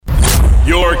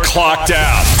You're clocked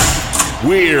out.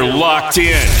 We're locked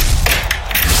in.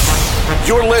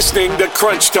 You're listening to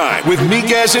Crunch Time with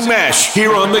Miguez and Mesh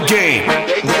here on The Game.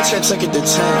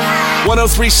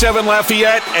 103.7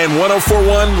 Lafayette and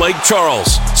 104.1 Lake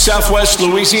Charles, Southwest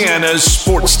Louisiana's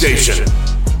sports station.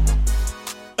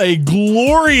 A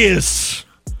glorious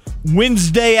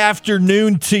Wednesday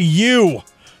afternoon to you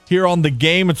here on The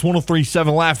Game. It's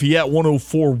 103.7 Lafayette,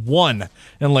 104.1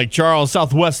 in Lake Charles,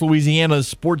 Southwest Louisiana's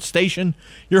sports station.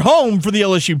 Your home for the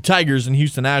LSU Tigers and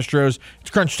Houston Astros.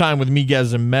 It's Crunch Time with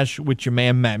Miguez and Mesh with your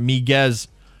man, Matt Miguez.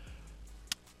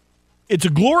 It's a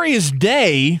glorious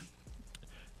day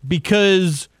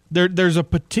because there's a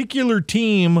particular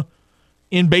team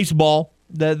in baseball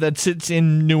that sits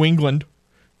in New England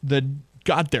that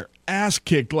got their ass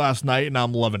kicked last night, and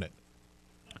I'm loving it.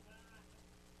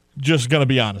 Just going to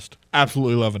be honest.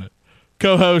 Absolutely loving it.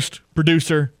 Co-host,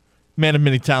 producer, man of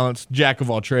many talents, jack of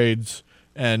all trades.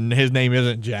 And his name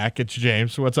isn't Jack, it's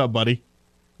James. What's up, buddy?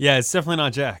 Yeah, it's definitely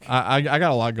not Jack. I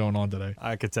got a lot going on today.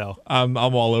 I could tell. I'm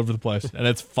all over the place, and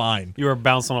it's fine. You were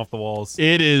bouncing off the walls.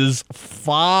 It is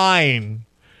fine.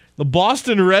 The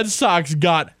Boston Red Sox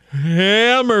got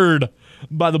hammered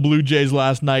by the Blue Jays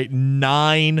last night,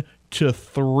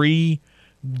 9-3.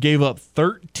 Gave up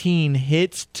 13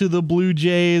 hits to the Blue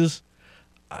Jays.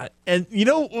 And you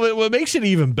know what makes it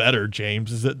even better,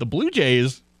 James, is that the Blue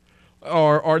Jays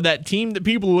are that team that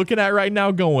people are looking at right now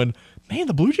going, man,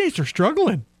 the Blue Jays are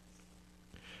struggling.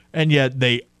 And yet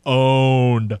they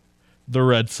owned the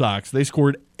Red Sox. They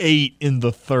scored 8 in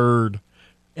the third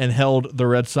and held the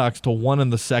Red Sox to 1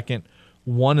 in the second,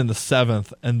 1 in the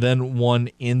seventh, and then 1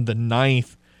 in the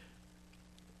ninth.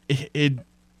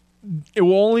 The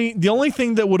only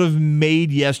thing that would have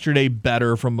made yesterday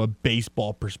better from a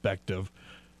baseball perspective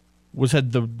was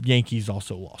had the Yankees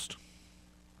also lost.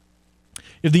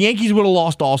 If the Yankees would have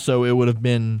lost also, it would have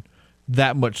been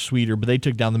that much sweeter, but they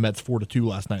took down the Mets 4-2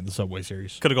 last night in the Subway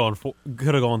Series. Could have gone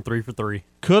 3 for 3.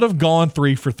 Could have gone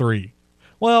 3 for 3.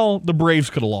 Well, the Braves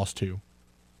could have lost 2.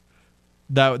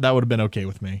 That would have been okay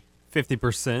with me.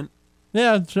 50%.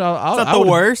 Yeah, so It's not the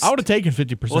worst. I would have taken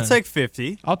 50%. We'll take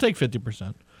 50. I'll take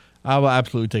 50%. I will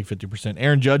absolutely take 50%.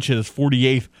 Aaron Judge hit his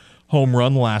 48th home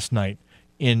run last night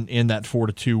in that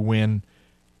 4-2 win.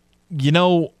 You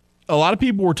know, a lot of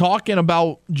people were talking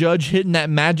about Judge hitting that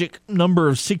magic number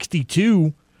of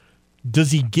 62.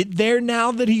 Does he get there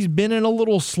now that he's been in a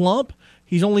little slump?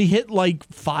 He's only hit like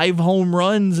 5 home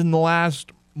runs in the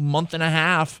last month and a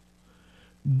half.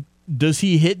 Does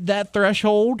he hit that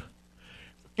threshold?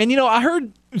 And, you know, I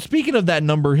heard, speaking of that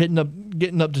number,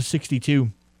 getting up to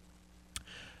 62,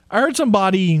 I heard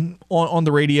somebody on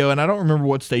the radio, and I don't remember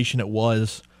what station it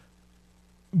was,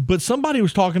 but somebody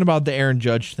was talking about the Aaron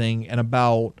Judge thing and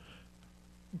about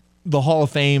the Hall of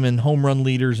Fame and home run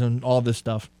leaders and all this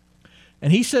stuff.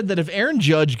 And he said that if Aaron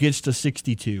Judge gets to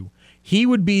 62, he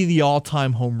would be the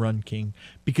all-time home run king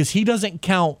because he doesn't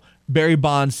count Barry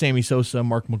Bonds, Sammy Sosa, and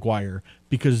Mark McGwire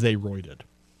because they roided.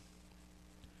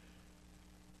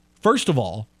 First of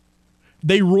all,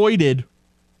 they roided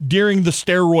during the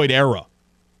steroid era.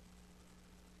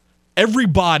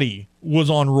 Everybody was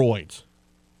on roids.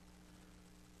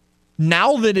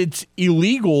 Now that it's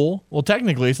illegal, well,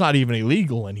 technically it's not even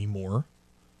illegal anymore.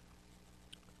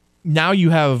 Now you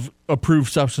have approved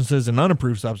substances and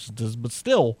unapproved substances, but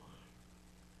still,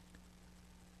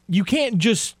 you can't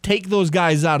just take those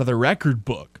guys out of the record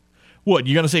book. What,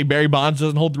 you're going to say Barry Bonds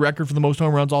doesn't hold the record for the most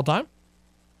home runs all time?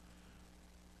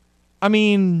 I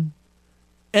mean,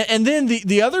 and then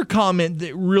the other comment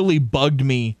that really bugged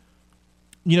me,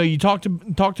 you know, you talked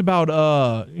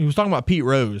about he was talking about Pete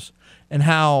Rose and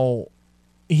how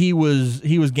he was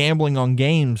gambling on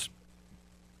games.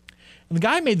 And the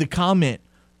guy made the comment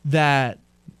that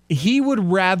he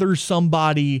would rather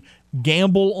somebody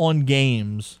gamble on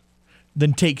games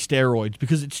than take steroids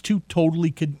because it's two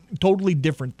totally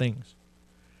different things.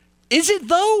 Is it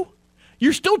though?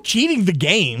 You're still cheating the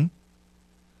game.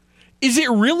 Is it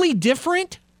really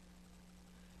different?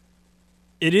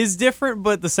 It is different,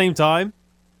 but at the same time,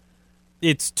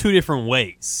 it's 2 different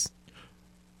ways.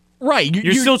 Right.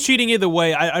 You're still cheating either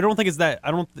way. I don't think it's that.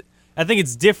 I think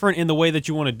it's different in the way that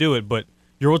you want to do it, but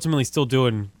you're ultimately still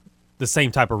doing the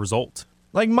same type of result.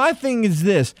 Like, my thing is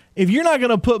this. If you're not going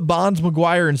to put Bonds,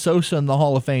 McGwire, and Sosa in the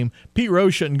Hall of Fame, Pete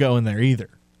Rose shouldn't go in there either.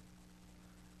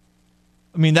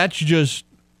 I mean, that's just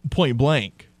point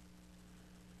blank.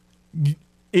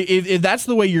 If that's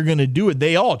the way you're going to do it,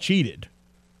 they all cheated.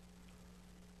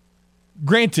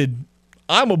 Granted,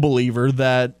 I'm a believer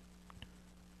that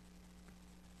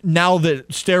now that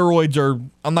steroids are,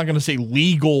 I'm not going to say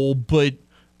legal, but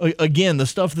again, the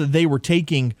stuff that they were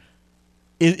taking,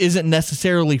 isn't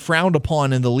necessarily frowned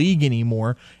upon in the league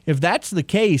anymore. If that's the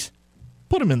case,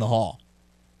 put him in the Hall.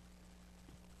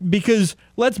 Because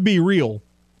let's be real,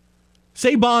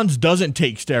 say Bonds doesn't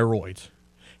take steroids.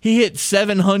 He hit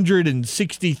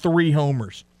 763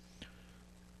 homers.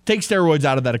 Take steroids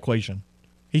out of that equation.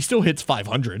 He still hits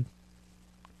 500,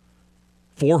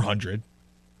 400.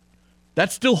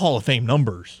 That's still Hall of Fame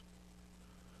numbers.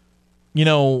 You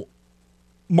know,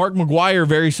 Mark McGwire,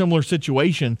 very similar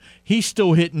situation. He's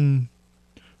still hitting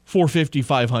 450,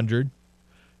 500.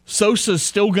 Sosa's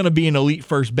still going to be an elite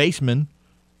first baseman.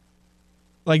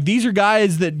 Like, these are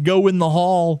guys that go in the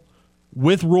Hall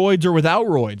with roids or without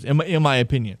roids, in my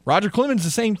opinion. Roger Clemens,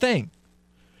 the same thing.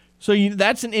 So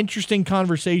that's an interesting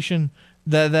conversation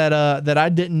that I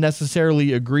didn't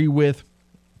necessarily agree with.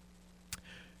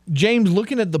 James,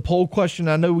 looking at the poll question,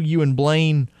 I know you and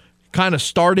Blaine kind of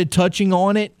started touching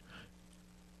on it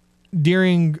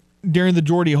during the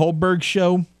Jordy Holberg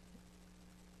show,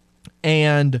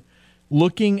 and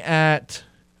looking at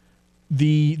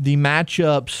the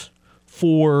matchups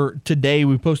for today,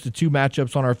 we posted 2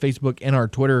 matchups on our Facebook and our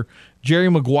Twitter. Jerry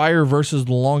Maguire versus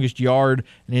the longest yard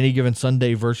in any given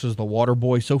Sunday versus the Water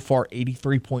Boy. So far,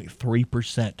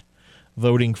 83.3%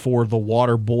 voting for the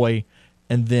Water Boy,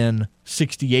 and then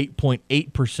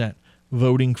 68.8%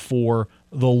 voting for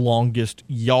the longest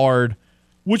yard,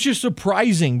 which is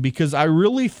surprising because I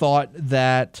really thought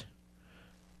that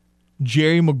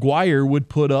Jerry Maguire would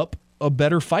put up a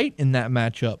better fight in that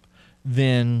matchup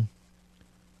than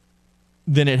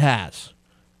it has.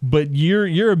 But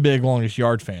you're a big longest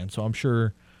yard fan, so I'm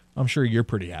sure you're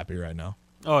pretty happy right now.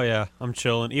 Oh yeah, I'm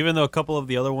chilling. Even though a couple of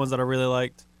the other ones that I really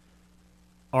liked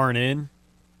aren't in,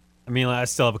 I mean, I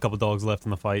still have a couple dogs left in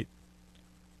the fight.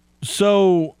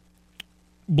 So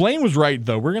Blaine was right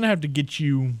though. We're gonna have to get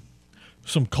you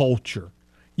some culture.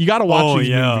 You got to watch these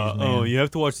movies, man. Oh, you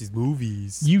have to watch these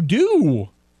movies. You do.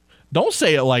 Don't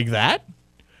say it like that.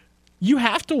 You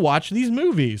have to watch these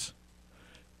movies.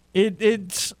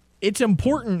 It's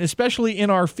important, especially in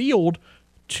our field,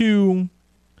 to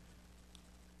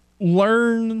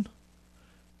learn,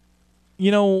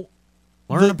 learn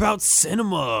about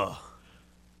cinema.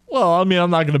 Well, I mean,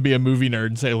 I'm not going to be a movie nerd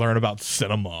and say learn about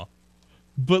cinema.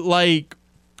 But, like,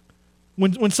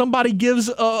 when somebody gives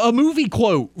a movie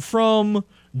quote from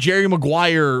Jerry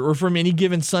Maguire or from Any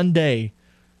Given Sunday,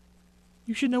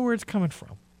 you should know where it's coming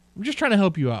from. I'm just trying to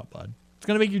help you out, bud. It's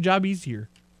going to make your job easier.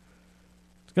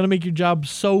 It's going to make your job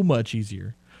so much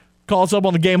easier. Call us up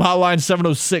on the game hotline,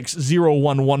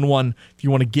 706-0111, if you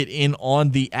want to get in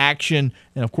on the action.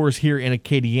 And, of course, here in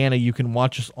Acadiana, you can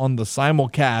watch us on the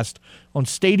simulcast on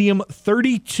Stadium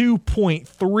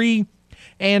 32.3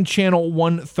 and Channel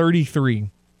 133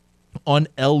 on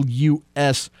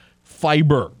LUS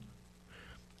Fiber.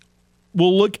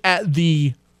 We'll look at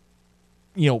the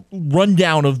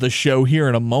rundown of the show here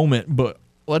in a moment, but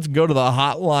let's go to the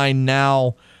hotline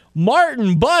now.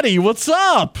 Martin, buddy, what's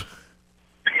up?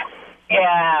 Yeah,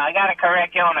 I got to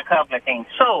correct you on a couple of things.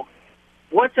 So,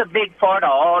 what's a big part of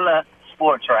all the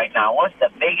sports right now? What's the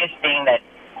biggest thing that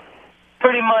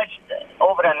pretty much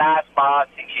over the last 5-6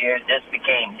 years just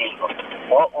became legal?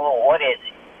 What is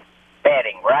it?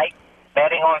 Betting, right?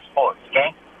 Betting on sports,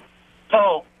 okay?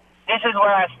 So, this is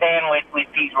where I stand with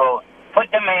Pete Rose.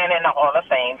 Put the man in the Hall of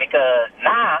Fame because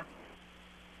now,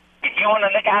 if you want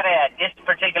to look at it at this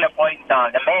particular point in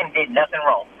time, the man did nothing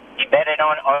wrong. He betted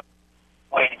on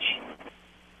which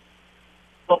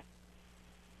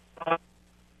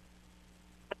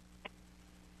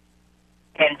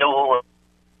can do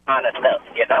kind of stuff,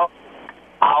 you know?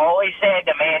 I always said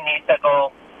the man needs to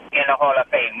go in the Hall of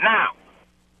Fame. Now,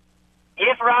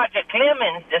 if Roger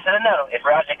Clemens, this is another, if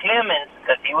Roger Clemens,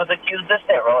 because he was accused of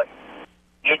steroids,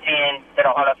 gets into the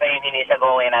Hall of Fame, he needs to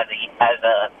go in as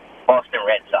a Boston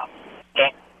Red Sox,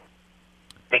 okay?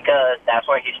 Because that's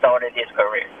where he started his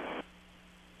career.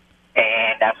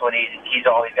 And that's what he's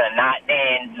always going to not.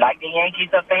 Then, like the Yankees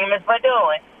are famous for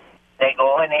doing, they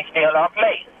go and they steal our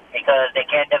players because they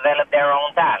can't develop their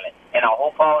own talent. And I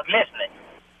hope all is listening.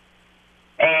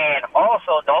 And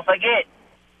also, don't forget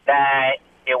that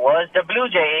it was the Blue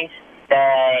Jays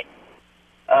that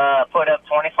put up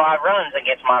 25 runs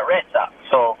against my Red Sox.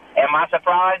 So, am I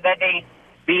surprised that they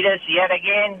beat us yet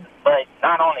again? But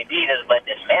not only beat us, but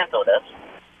dismantled us.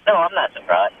 No, I'm not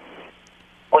surprised.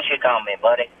 What's your comment,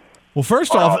 buddy? Well,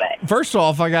 first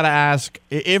off, I got to ask,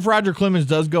 if Roger Clemens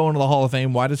does go into the Hall of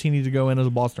Fame, why does he need to go in as a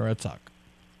Boston Red Sox?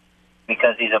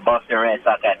 Because he's a Boston Red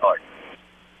Sox at heart.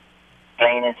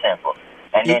 Plain and simple.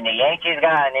 And then the Yankees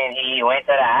guy, and then he went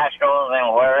to the Astros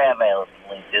and wherever else.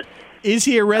 Is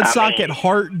he a Red Sox at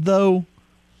heart, though?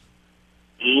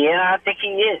 Yeah, I think he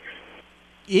is.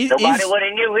 Nobody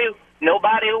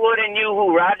would have knew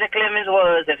who Roger Clemens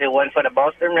was if it wasn't for the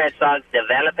Boston Red Sox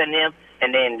developing him.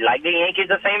 And then, like the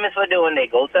Yankees are famous for doing, they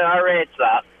go to our Red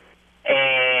Sox,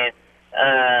 and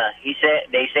they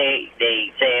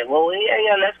said, well,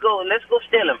 yeah, let's go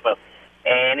steal him from.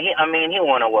 And he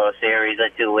won a World Series or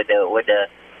two with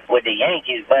the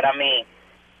Yankees, but I mean,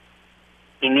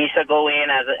 he needs to go in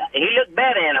he looked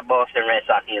better in a Boston Red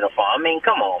Sox uniform. I mean,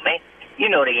 come on, man. You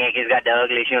know the Yankees got the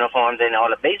ugliest uniforms in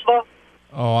all of baseball.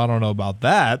 Oh, I don't know about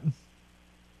that.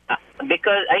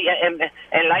 Because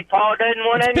and like Paul doesn't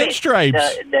want to admit, pinstripes.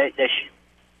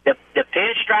 The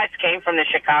pinstripes came from the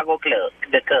Chicago Cubs.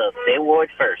 The Cubs, they wore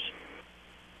it first.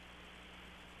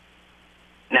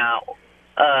 Now,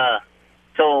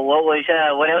 so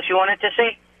what else you wanted to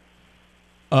say?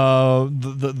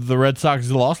 The Red Sox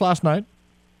lost last night.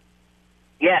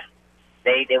 Yeah,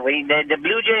 the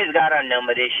Blue Jays got our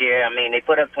number this year. I mean, they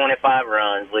put up 25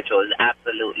 runs, which was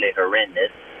absolutely horrendous.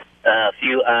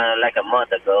 Like a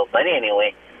month ago. But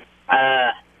anyway,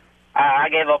 I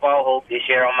gave up all hope this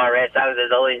year on my Red Sox.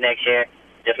 There's always next year,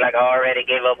 just like I already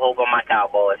gave up hope on my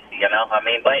Cowboys.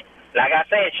 But like I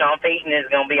said, Sean Payton is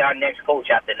going to be our next coach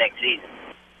after next season.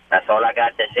 That's all I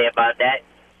got to say about that.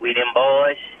 We them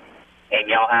boys, and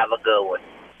y'all have a good one.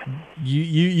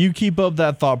 You keep up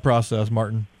that thought process,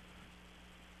 Martin.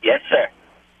 Yes, sir.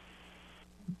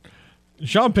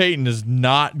 Sean Payton is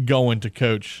not going to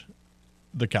coach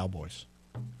the Cowboys.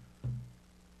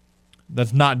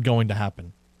 That's not going to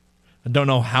happen. I don't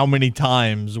know how many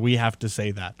times we have to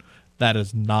say that. That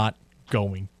is not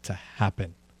going to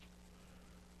happen.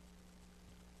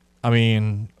 I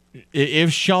mean,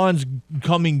 if Sean's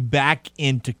coming back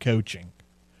into coaching,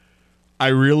 I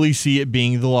really see it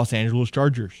being the Los Angeles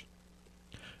Chargers.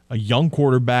 A young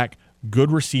quarterback,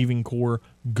 good receiving core,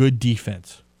 good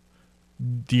defense.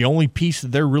 The only piece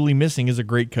that they're really missing is a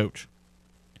great coach.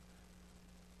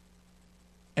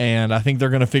 And I think they're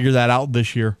going to figure that out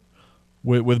this year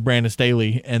with Brandon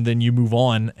Staley, and then you move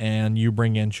on and you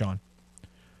bring in Sean.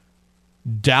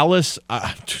 Dallas,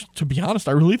 to be honest,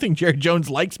 I really think Jerry Jones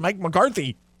likes Mike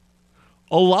McCarthy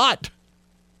a lot.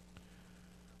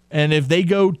 And if they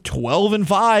go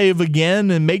 12-5 again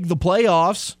and make the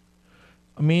playoffs,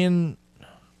 I mean,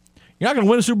 you're not going to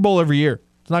win a Super Bowl every year.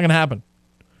 It's not going to happen.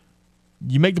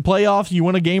 You make the playoffs, you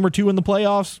win a game or two in the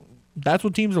playoffs, that's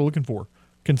what teams are looking for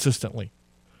consistently.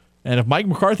 And if Mike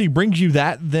McCarthy brings you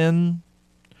that, then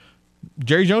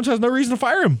Jerry Jones has no reason to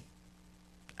fire him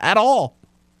at all.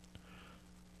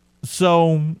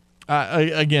 So,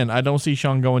 again, I don't see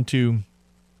Sean going to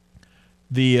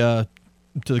the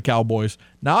Cowboys.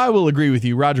 Now, I will agree with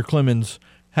you. Roger Clemens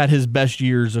had his best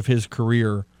years of his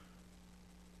career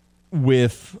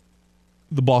with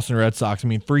the Boston Red Sox. I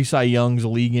mean, 3 Cy Youngs, a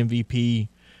league MVP.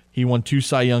 He won 2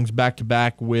 Cy Youngs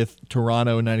back-to-back with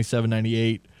Toronto in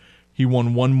 97-98. He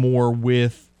won 1 more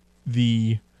with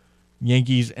the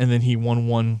Yankees, and then he won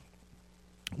 1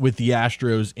 with the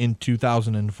Astros in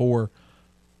 2004.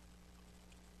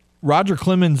 Roger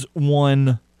Clemens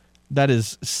won, that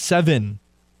is 7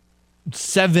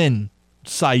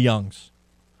 Cy Youngs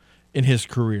in his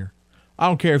career. I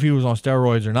don't care if he was on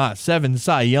steroids or not. 7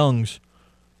 Cy Youngs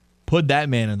put that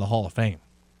man in the Hall of Fame.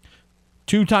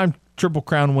 2-time Triple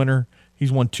Crown winner.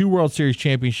 He's won 2 World Series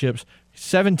championships.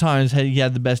 7 times he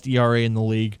had the best ERA in the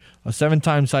league. A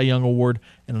 7-time Cy Young Award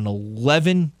and an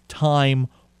 11-time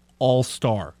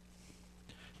All-Star.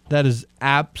 That is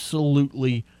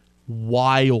absolutely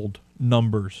wild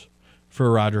numbers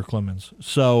for Roger Clemens.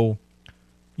 So,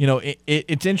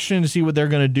 it's interesting to see what they're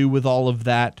going to do with all of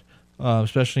that,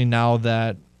 especially now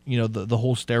that, the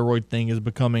whole steroid thing is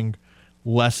becoming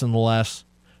less and less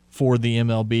for the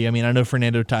MLB. I mean, I know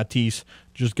Fernando Tatis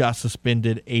just got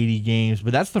suspended 80 games,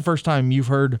 but that's the first time you've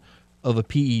heard of a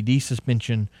PED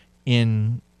suspension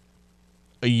in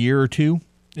a year or two.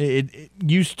 It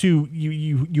used to,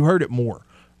 you heard it more,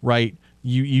 right?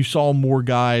 You saw more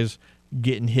guys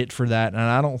getting hit for that, and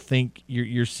I don't think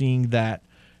you're seeing that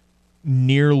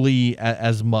nearly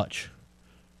as much.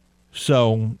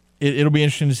 So it'll be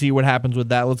interesting to see what happens with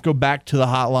that. Let's go back to the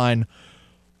hotline.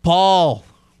 Paul,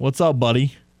 what's up,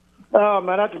 buddy? Oh,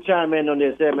 man, I have to chime in on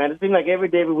this, man. It seems like every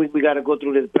day we got to go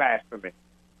through this blasphemy.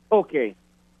 Okay,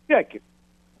 check it.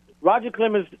 Roger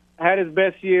Clemens had his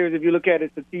best years, if you look at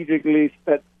it strategically,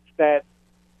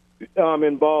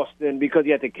 in Boston, because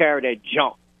he had to carry that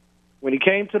jump. When he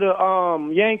came to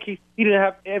the Yankees, he didn't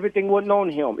have everything wasn't on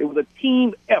him. It was a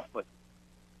team effort.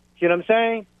 You know what I'm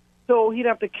saying? So he'd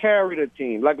have to carry the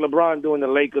team, like LeBron doing the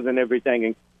Lakers and everything.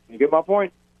 And you get my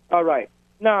point? All right.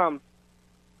 Now,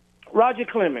 Roger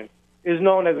Clemens is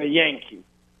known as a Yankee.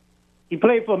 He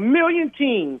played for a million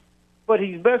teams, but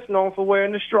he's best known for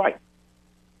wearing the stripes.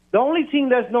 The only team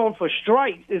that's known for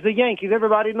stripes is the Yankees.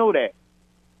 Everybody know that.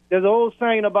 There's an old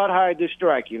saying about how it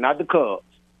distract you, not the Cubs.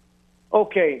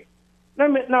 Okay,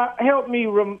 now help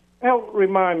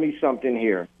remind me something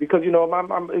here, because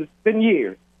it's been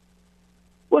years.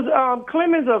 Was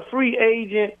Clemens a free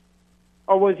agent,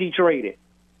 or was he traded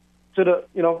to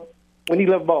when he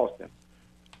left Boston?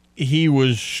 He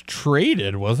was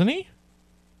traded, wasn't he?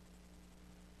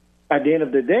 At the end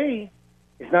of the day,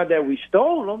 it's not that we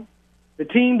stole him. The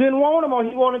team didn't want him, or he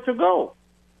wanted to go.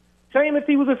 Same if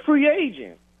he was a free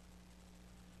agent.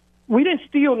 We didn't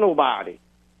steal nobody.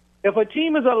 If a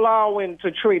team is allowing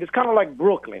to trade, it's kind of like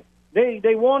Brooklyn. They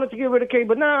wanted to get rid of K,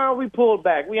 but now we pulled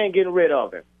back. We ain't getting rid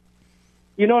of him.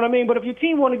 You know what I mean? But if your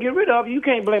team want to get rid of you,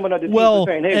 can't blame another team for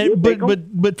saying, hey,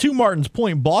 but to Martin's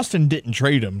point, Boston didn't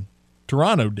trade him.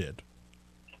 Toronto did.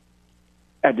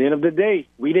 At the end of the day,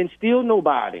 we didn't steal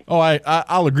nobody. Oh,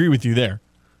 I'll agree with you there.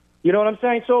 You know what I'm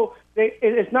saying? So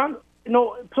it's not,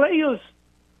 players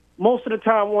most of the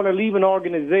time want to leave an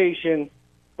organization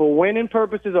for winning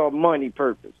purposes or money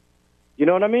purpose. You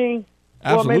know what I mean?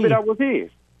 Absolutely. Well, maybe that was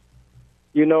his.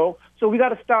 So we got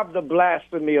to stop the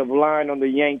blasphemy of lying on the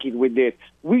Yankees with this.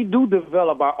 We do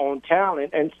develop our own talent,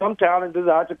 and some talent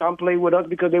desire to come play with us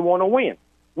because they want to win.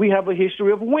 We have a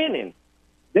history of winning.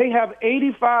 They have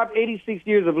 85, 86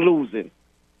 years of losing.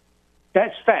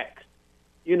 That's fact.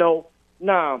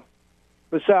 Now,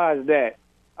 besides that,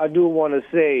 I do want to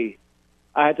say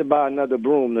I had to buy another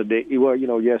broom today.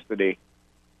 Yesterday.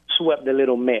 Swept the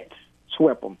little Mets.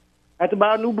 Swept them. I had to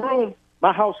buy a new broom.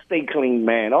 My house stay clean,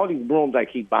 man. All these brooms I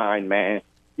keep buying, man.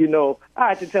 I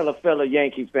had to tell a fellow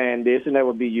Yankee fan this, and that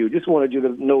would be you. Just wanted you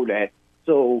to know that.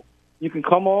 So you can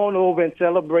come on over and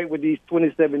celebrate with these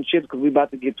 27 chips, because we're about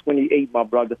to get 28, my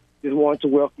brother. Just wanted to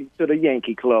welcome you to the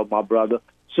Yankee Club, my brother.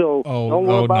 So don't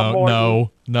worry about Martin.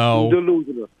 No. You're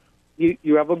delusional.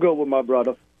 You have a good one, my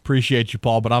brother. Appreciate you,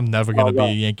 Paul, but I'm never going to be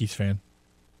a Yankees fan.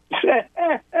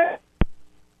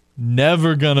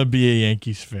 Never going to be a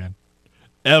Yankees fan.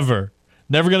 Ever.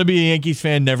 Never going to be a Yankees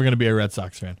fan, never going to be a Red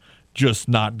Sox fan. Just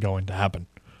not going to happen.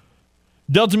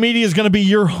 Delta Media is going to be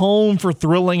your home for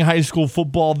thrilling high school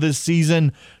football this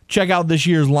season. Check out this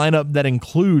year's lineup that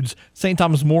includes St.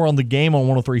 Thomas More on the Game on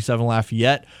 103.7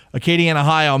 Lafayette, Acadiana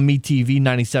High on MeTV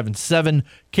 97.7,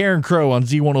 Karen Crow on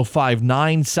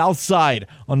Z105.9, Southside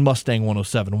on Mustang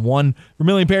 107.1,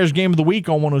 Vermilion Parish Game of the Week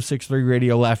on 106.3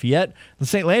 Radio Lafayette, the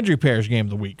St. Landry Parish Game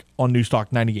of the Week on Newstalk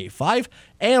 98.5,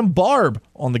 and Barb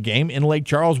on the Game in Lake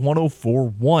Charles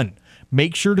 104.1.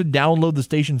 Make sure to download the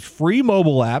station's free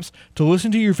mobile apps to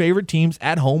listen to your favorite teams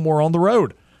at home or on the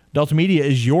road. Delta Media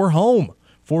is your home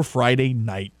for Friday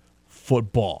night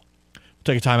football. We'll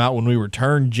take a time out. When we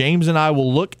return, James and I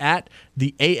will look at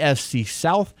the AFC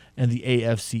South and the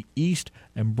AFC East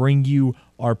and bring you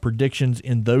our predictions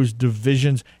in those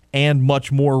divisions and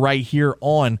much more right here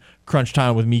on Crunch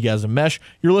Time with Miguez and Mesh.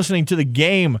 You're listening to The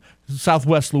Game,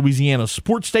 Southwest Louisiana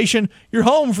sports station, your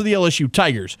home for the LSU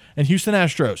Tigers and Houston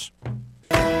Astros.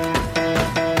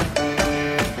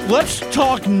 Let's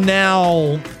talk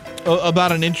now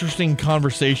about an interesting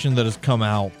conversation that has come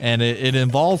out, and it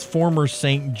involves former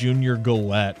Saint Junior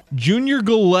Galette. Junior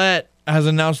Galette has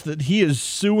announced that he is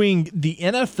suing the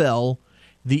NFL,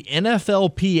 the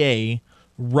NFLPA,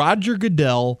 Roger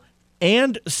Goodell,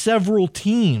 and several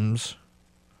teams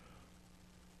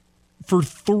for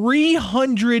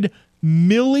 $300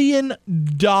 million.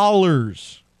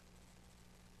 He's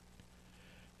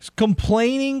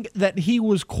complaining that he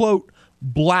was, quote,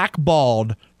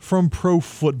 blackballed from pro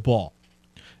football.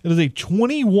 It is a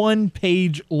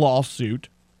 21-page lawsuit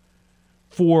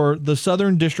for the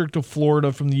Southern District of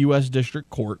Florida from the U.S. District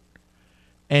Court,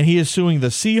 and he is suing the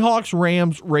Seahawks,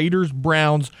 Rams, Raiders,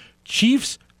 Browns,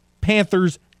 Chiefs,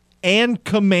 Panthers, and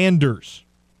Commanders.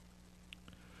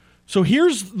 So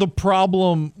here's the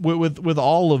problem with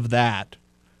all of that.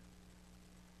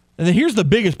 And then here's the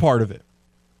biggest part of it.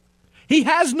 He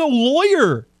has no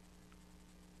lawyer.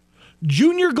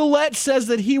 Junior Galette says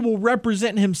that he will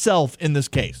represent himself in this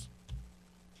case.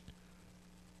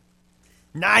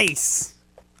 Nice.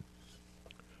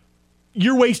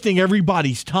 You're wasting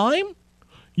everybody's time.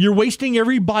 You're wasting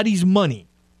everybody's money.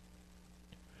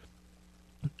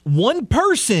 One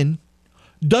person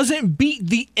doesn't beat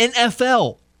the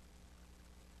NFL.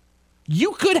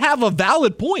 You could have a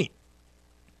valid point.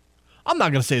 I'm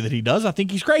not going to say that he does. I think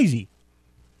he's crazy.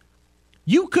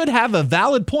 You could have a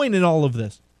valid point in all of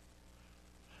this.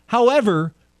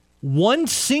 However, one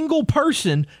single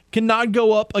person cannot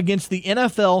go up against the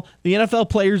NFL, the NFL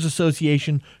Players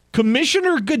Association,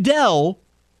 Commissioner Goodell,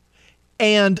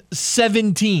 and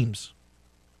 7 teams.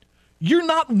 You're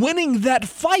not winning that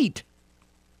fight.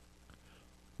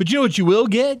 But you know what you will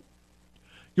get?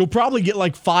 You'll probably get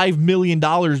like $5 million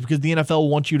because the NFL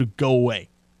wants you to go away.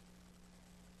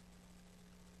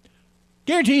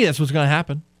 Guarantee you that's what's going to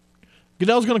happen.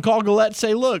 Goodell's going to call Gillette and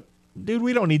say, look, dude,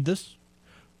 we don't need this.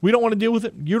 We don't want to deal with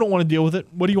it. You don't want to deal with it.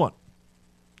 What do you want?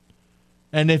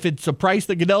 And if it's a price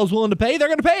that Goodell's willing to pay, they're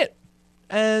going to pay it.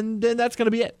 And then that's going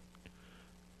to be it.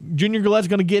 Junior Gallette's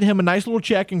going to get him a nice little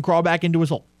check and crawl back into his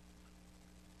hole.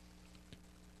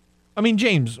 I mean,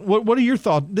 James, what are your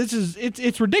thoughts?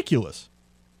 It's ridiculous.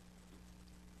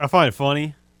 I find it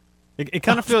funny. It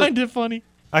kind of feels. I find it funny.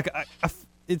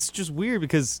 It's just weird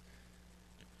because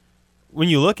when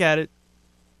you look at it,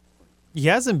 he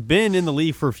hasn't been in the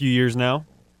league for a few years now.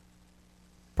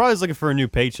 Probably is looking for a new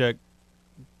paycheck.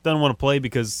 Doesn't want to play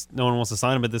because no one wants to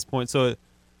sign him at this point. So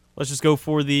let's just go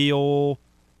for the old,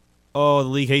 the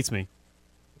league hates me.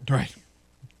 Right.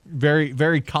 Very,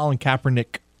 very Colin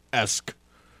Kaepernick-esque,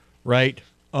 right?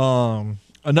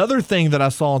 Another thing that I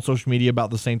saw on social media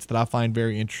about the Saints that I find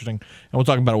very interesting, and we'll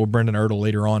talk about it with Brendan Ertl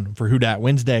later on for Who Dat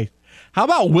Wednesday. How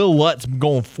about Will Lutz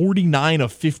going 49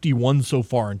 of 51 so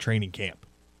far in training camp?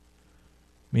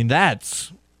 I mean,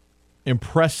 that's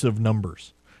impressive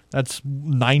numbers. That's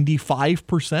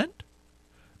 95%.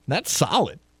 That's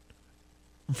solid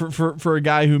for a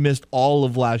guy who missed all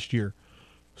of last year.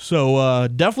 So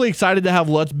definitely excited to have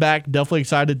Lutz back. Definitely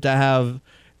excited to have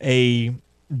a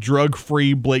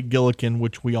drug-free Blake Gillikin,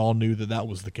 which we all knew that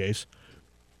was the case.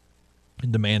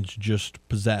 And the man's just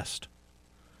possessed.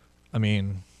 I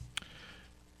mean,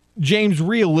 James,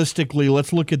 realistically,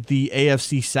 let's look at the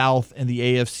AFC South and the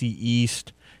AFC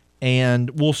East.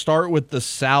 And we'll start with the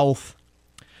South.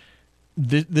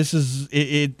 This is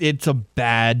it's a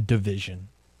bad division.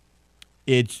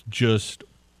 It's just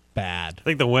bad. I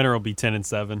think the winner will be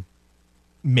 10-7.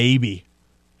 Maybe.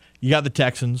 You got the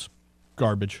Texans,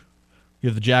 garbage. You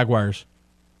have the Jaguars,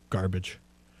 garbage.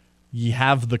 You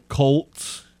have the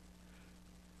Colts.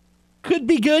 Could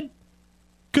be good.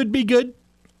 Could be good.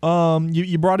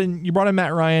 You brought in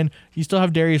Matt Ryan. You still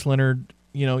have Darius Leonard.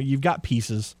 You know, you've got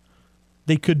pieces.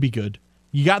 They could be good.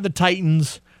 You got the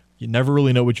Titans. You never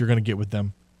really know what you're going to get with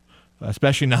them,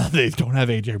 especially now that they don't have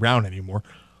A.J. Brown anymore.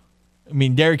 I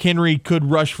mean, Derrick Henry could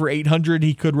rush for 800.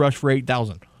 He could rush for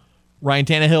 8,000. Ryan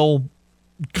Tannehill,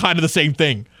 kind of the same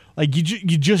thing. Like, you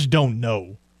just don't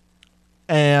know.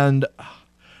 And, I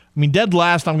mean, dead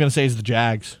last, I'm going to say, is the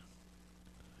Jags.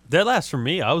 Dead last for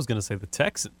me, I was going to say the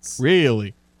Texans.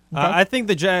 Really? Okay. I think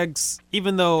the Jags,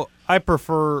 even though I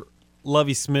prefer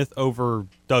Lovie Smith over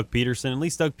Doug Peterson, at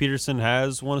least Doug Peterson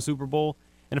has won a Super Bowl,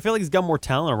 and I feel like he's got more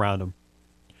talent around him.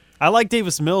 I like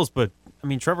Davis Mills, but, I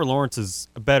mean, Trevor Lawrence is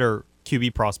a better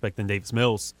QB prospect than Davis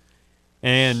Mills.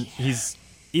 And he's,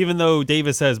 even though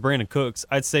Davis has Brandon Cooks,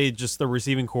 I'd say just the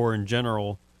receiving core in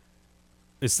general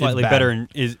is slightly better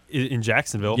in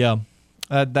Jacksonville. Yeah,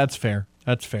 that's fair.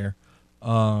 That's fair.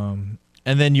 And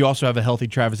then you also have a healthy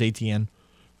Travis Etienne.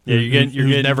 Yeah,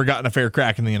 you've never gotten a fair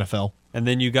crack in the NFL. And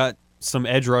then you got some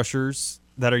edge rushers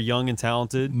that are young and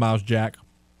talented. Miles Jack.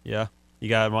 Yeah, you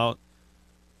got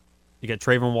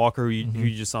Trayvon Walker, who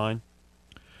you just signed.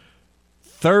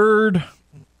 Third,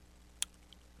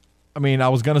 I mean, I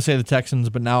was gonna say the Texans,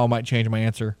 but now I might change my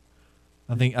answer.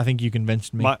 I think you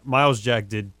convinced me. Miles Jack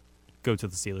did go to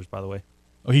the Steelers, by the way.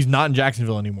 Oh, he's not in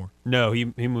Jacksonville anymore. No, he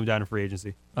moved out in free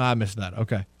agency. I missed that.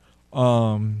 Okay.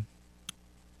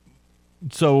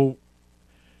 So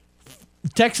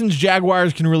Texans,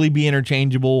 Jaguars can really be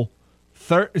interchangeable.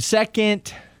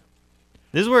 Second,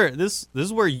 this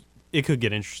is where it could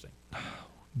get interesting.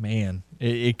 Man,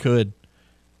 it could.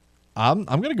 I'm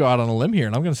going to go out on a limb here,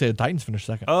 and I'm going to say the Titans finish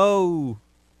second. Oh.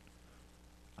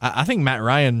 I think Matt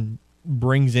Ryan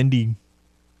brings Indy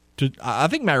to. I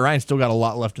think Matt Ryan's still got a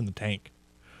lot left in the tank.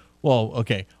 Well,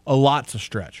 okay, a lot's a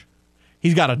stretch.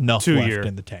 He's got enough left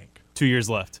in the tank. 2 years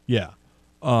left. Yeah.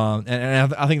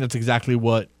 And I think that's exactly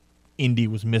what Indy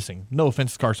was missing. No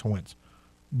offense to Carson Wentz,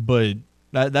 but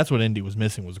that's what Indy was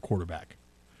missing was a quarterback.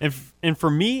 And for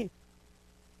me,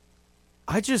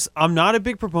 I'm not a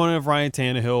big proponent of Ryan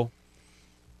Tannehill.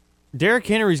 Derrick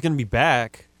Henry's going to be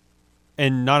back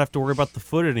and not have to worry about the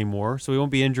foot anymore, so he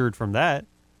won't be injured from that.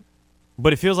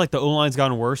 But it feels like the O-line's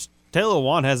gotten worse. Taylor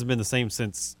Lewan hasn't been the same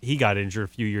since he got injured a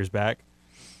few years back.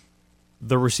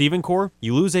 The receiving core,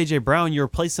 you lose A.J. Brown, you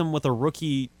replace him with a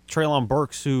rookie Treylon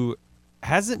Burks who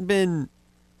hasn't been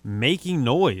making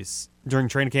noise during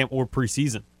training camp or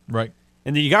preseason. Right.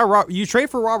 And then you trade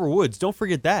for Robert Woods. Don't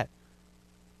forget that.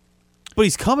 But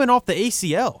he's coming off the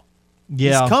ACL.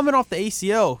 Yeah. He's coming off the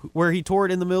ACL where he tore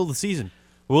it in the middle of the season.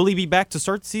 Will he be back to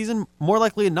start the season? More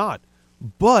likely than not.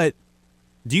 But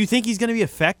do you think he's going to be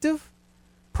effective?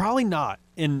 Probably not.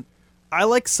 And I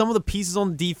like some of the pieces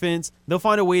on the defense. They'll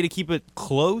find a way to keep it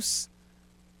close.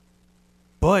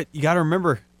 But you got to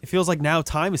remember, it feels like now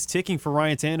time is ticking for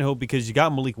Ryan Tannehill because you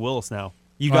got Malik Willis now.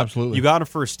 Absolutely. You got him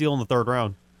for a steal in the third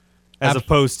round, as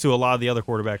opposed to a lot of the other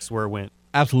quarterbacks where it went.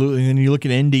 Absolutely. And then you look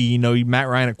at Indy, you know, Matt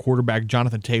Ryan at quarterback,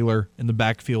 Jonathan Taylor in the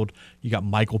backfield. You got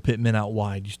Michael Pittman out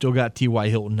wide. You still got T.Y.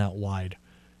 Hilton out wide.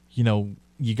 You know,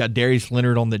 you got Darius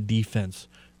Leonard on the defense.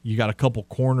 You got a couple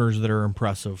corners that are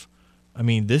impressive. I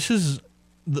mean, this is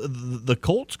the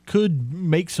Colts could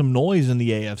make some noise in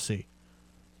the AFC.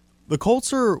 The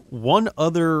Colts are one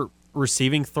other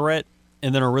receiving threat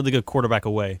and then a really good quarterback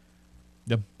away.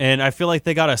 Yep. And I feel like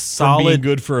they got a From being solid.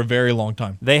 good for a very long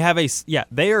time. They have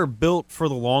they are built for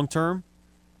the long term,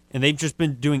 and they've just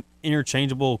been doing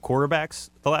interchangeable quarterbacks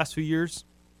the last few years.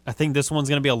 I think this one's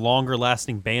going to be a longer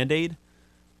lasting Band-Aid,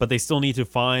 but they still need to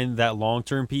find that long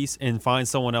term piece and find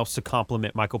someone else to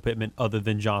complement Michael Pittman other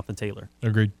than Jonathan Taylor.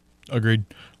 Agreed.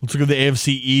 Let's look at the AFC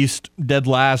East. Dead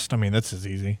last. I mean, that's as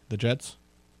easy. The Jets.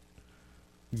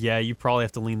 Yeah, you probably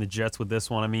have to lean the Jets with this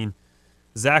one. I mean,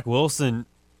 Zach Wilson,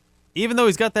 even though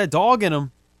he's got that dog in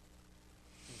him,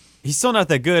 he's still not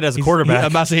that good as a quarterback.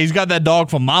 I'm about to say he's got that dog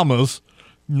from Mama's.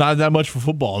 Not that much for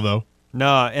football, though.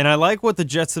 Nah, and I like what the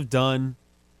Jets have done,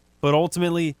 but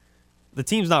ultimately, the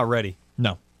team's not ready.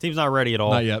 No. Team's not ready at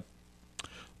all. Not yet.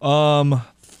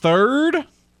 Third.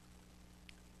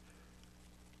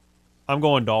 I'm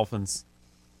going Dolphins.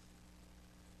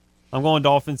 I'm going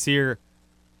Dolphins here.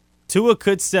 Tua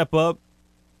could step up,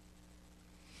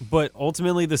 but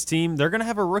ultimately this team, they're going to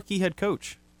have a rookie head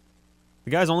coach.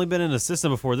 The guy's only been an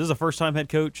assistant before. This is a first-time head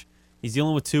coach. He's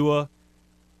dealing with Tua.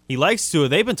 He likes Tua.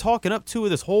 They've been talking up Tua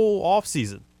this whole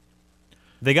offseason.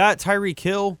 They got Tyreek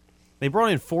Hill. They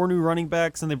brought in 4 new running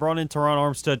backs, and they brought in Teron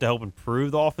Armstead to help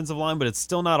improve the offensive line, but it's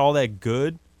still not all that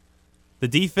good. The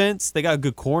defense, they got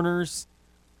good corners.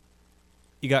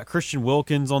 You got Christian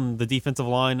Wilkins on the defensive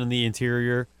line and the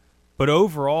interior. But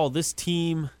overall, this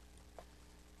team,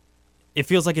 it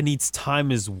feels like it needs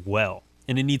time as well.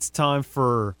 And it needs time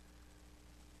for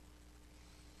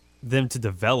them to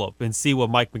develop and see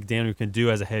what Mike McDaniel can do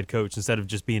as a head coach instead of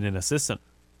just being an assistant.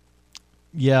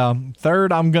 Yeah.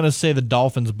 Third, I'm going to say the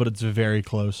Dolphins, but it's very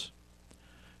close.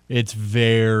 It's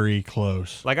very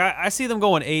close. Like, I see them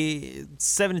going 7-10,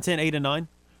 8-9.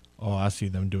 Oh, I see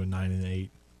them doing 9-8.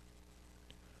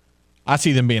 I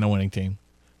see them being a winning team.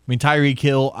 I mean, Tyreek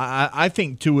Hill, I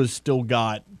think Tua's still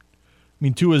got. I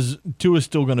mean, Tua's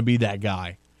still going to be that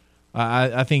guy.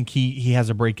 I think he has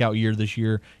a breakout year this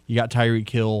year. You got Tyreek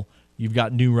Hill. You've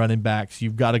got new running backs.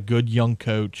 You've got a good young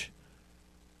coach.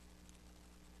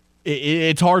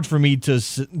 It's hard for me to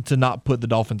not put the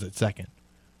Dolphins at second.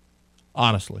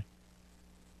 Honestly,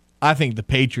 I think the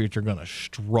Patriots are going to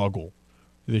struggle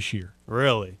this year.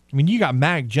 Really? I mean, you got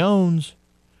Mac Jones,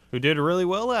 Who did really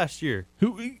well last year.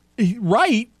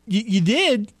 Right, you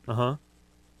did. Uh-huh.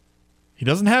 He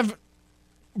doesn't have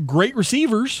great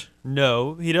receivers.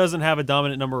 No, he doesn't have a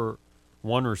dominant number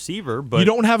 1 receiver, but You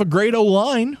don't have a great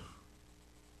O-line.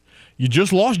 You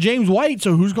just lost James White,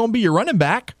 so who's going to be your running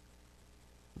back?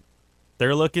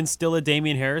 they're looking still at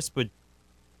Damian Harris, but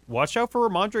watch out for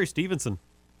Ramondre Stevenson.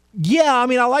 Yeah, I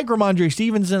mean, I like Ramondre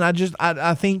Stevenson.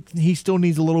 I think he still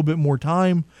needs a little bit more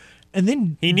time. And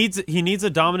then He needs a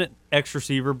dominant X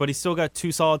receiver, but he's still got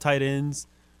 2 solid tight ends.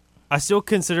 I still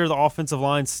consider the offensive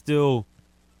line still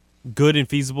good and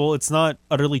feasible. It's not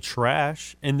utterly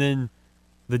trash. And then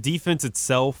the defense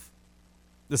itself,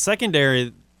 the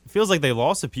secondary, feels like they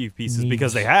lost a few pieces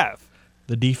because they have.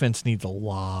 the defense needs a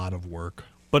lot of work.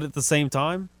 But at the same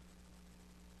time,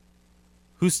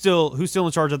 who's still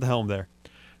in charge at the helm there?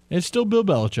 It's still Bill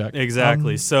Belichick.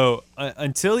 Exactly. So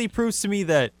until he proves to me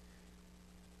that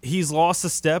he's lost a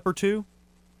step or two,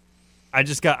 I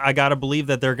got to believe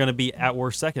that they're going to be at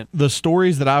worst second. The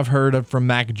stories that I've heard from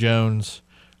Mac Jones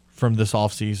from this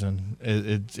offseason,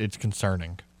 it's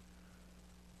concerning.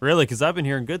 Really, because I've been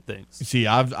hearing good things. See,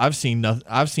 I've seen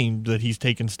that he's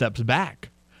taken steps back.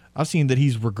 I've seen that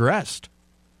he's regressed.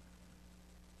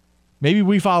 Maybe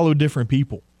we follow different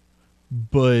people,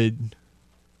 but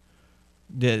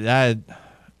I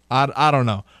don't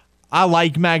know. I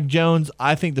like Mac Jones.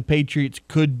 I think the Patriots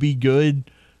could be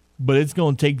good, but it's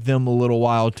going to take them a little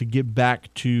while to get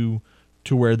back to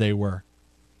where they were.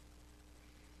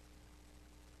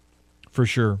 For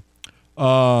sure.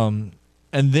 And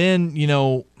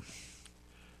then,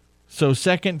 so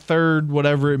second, third,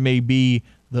 whatever it may be,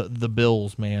 the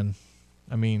Bills, man.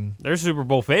 I mean, They're Super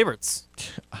Bowl favorites.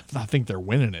 I think they're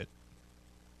winning it.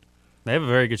 They have a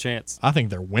very good chance. I think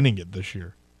they're winning it this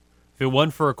year. If it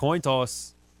wasn't for a coin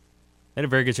toss, they had a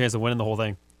very good chance of winning the whole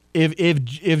thing. If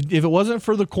it wasn't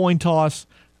for the coin toss,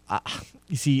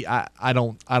 You see, I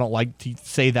don't like to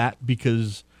say that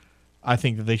because I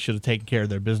think that they should have taken care of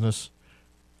their business.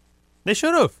 They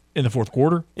should have. In the fourth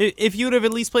quarter. If you would have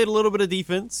at least played a little bit of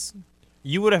defense,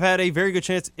 you would have had a very good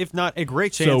chance, if not a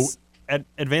great chance, at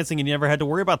advancing, and you never had to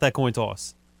worry about that coin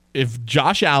toss. If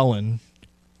Josh Allen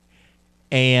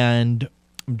and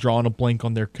I'm drawing a blank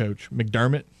on their coach,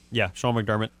 McDermott. Yeah, Sean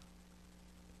McDermott.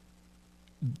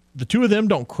 The two of them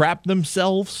don't crap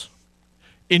themselves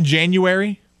in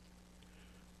January,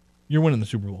 you're winning the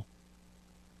Super Bowl.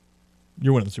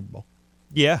 You're winning the Super Bowl.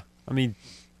 Yeah. I mean,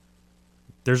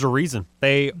 there's a reason.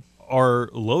 They are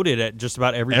loaded at just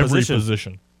about every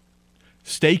position.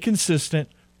 Stay consistent.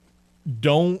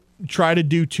 Don't try to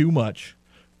do too much.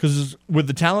 Because with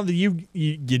the talent that you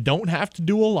don't have to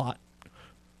do a lot.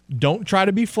 Don't try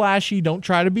to be flashy. Don't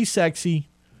try to be sexy.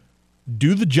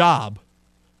 Do the job.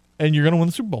 And you're going to win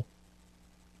the Super Bowl.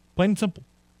 Plain and simple.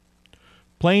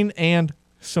 Plain and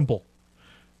simple.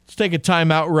 Let's take a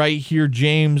timeout right here,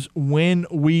 James. When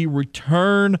we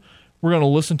return, we're going to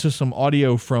listen to some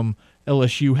audio from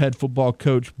LSU head football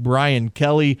coach Brian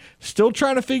Kelly. Still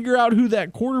trying to figure out who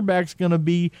that quarterback's going to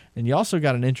be. And you also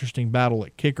got an interesting battle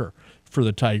at kicker for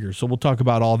the Tigers. So we'll talk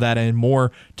about all that and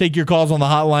more. Take your calls on the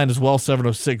hotline as well,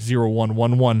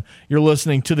 706-0111. You're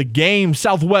listening to The Game,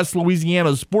 Southwest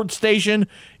Louisiana's sports station.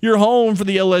 Your home for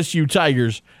the LSU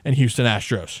Tigers and Houston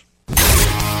Astros.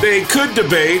 They could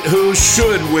debate who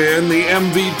should win the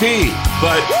MVP,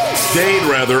 but they'd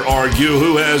rather argue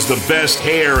who has the best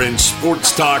hair in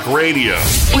sports talk radio.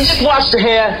 We just watch the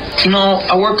hair. You know,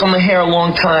 I work on my hair a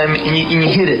long time, and you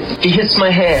hit it. It hits my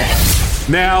hair.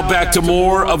 Now back to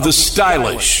more of the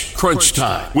stylish Crunch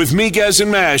Time with Miguez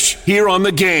and Mash here on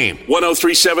The Game.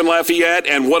 103.7 Lafayette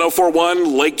and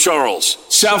 104.1 Lake Charles,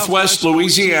 Southwest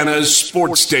Louisiana's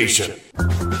sports station.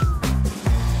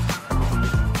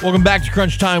 Welcome back to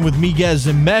Crunch Time with Miguez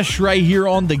and Mesh right here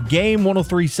on The Game,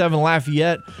 103.7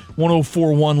 Lafayette,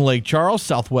 104.1 Lake Charles,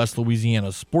 Southwest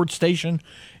Louisiana's sports station.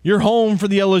 Your home for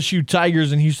the LSU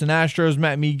Tigers and Houston Astros.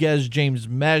 Matt Miguez, James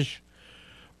Mesh.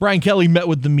 Brian Kelly met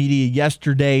with the media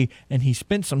yesterday, and he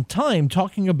spent some time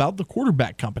talking about the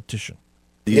quarterback competition.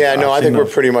 Yeah, no, I think we're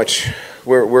pretty much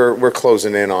we're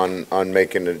closing in on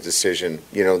making a decision.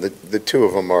 You know, the two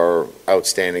of them are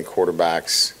outstanding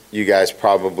quarterbacks. You guys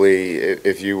probably,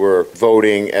 if you were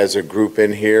voting as a group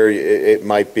in here, it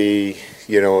might be,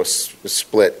 you know, a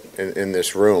split in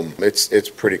this room. It's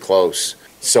pretty close.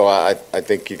 So I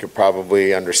think you could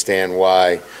probably understand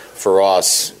why, for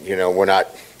us, you know, we're not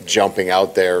jumping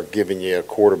out there giving you a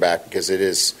quarterback because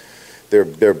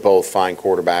they're both fine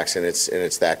quarterbacks and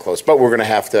it's that close. But we're gonna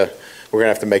have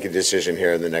to make a decision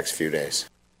here in the next few days.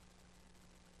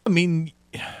 I mean,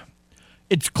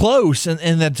 it's close,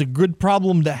 and that's a good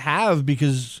problem to have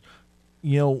because,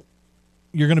 you know,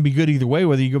 you're going to be good either way,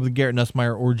 whether you go with Garrett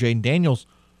Nussmeier or Jaden Daniels.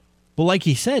 But like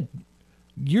he said,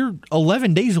 you're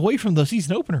 11 days away from the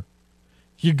season opener.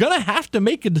 You're going to have to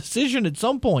make a decision at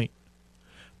some point.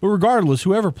 But regardless,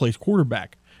 whoever plays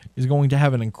quarterback is going to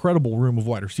have an incredible room of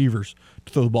wide receivers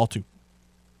to throw the ball to.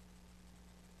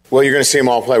 Well, you're going to see them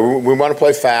all play. We want to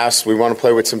play fast. We want to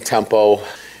play with some tempo.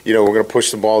 You know, we're going to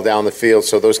push the ball down the field,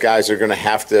 so those guys are going to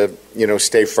have to, you know,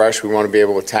 stay fresh. We want to be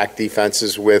able to attack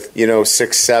defenses with, you know,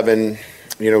 6, 7,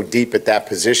 you know, deep at that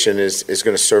position is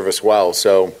going to serve us well.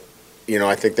 So, you know,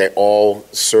 I think they all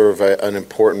serve an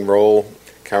important role.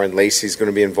 Kyron Lacey's going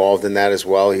to be involved in that as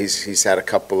well. He's had a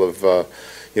couple of,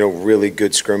 you know, really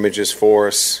good scrimmages for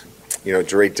us. You know,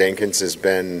 Dre Jenkins has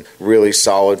been really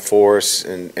solid for us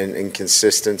and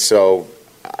consistent. So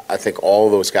I think all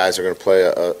of those guys are going to play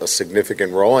a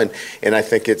significant role. And I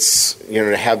think it's, you know,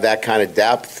 to have that kind of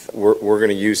depth, we're going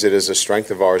to use it as a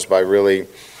strength of ours by really,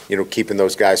 you know, keeping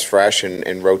those guys fresh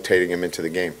and rotating them into the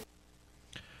game.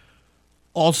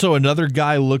 Also, another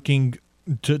guy looking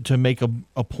to make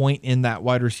a point in that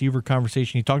wide receiver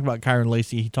conversation. He talked about Kyron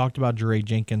Lacey. He talked about Dre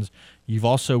Jenkins. You've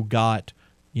also got,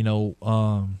 you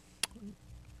know,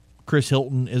 Chris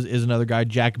Hilton is another guy.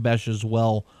 Jack Besh as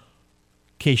well.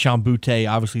 Keishawn Butte,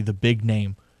 obviously the big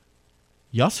name.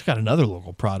 You also got another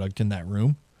local product in that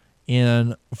room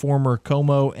in former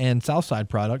Como and Southside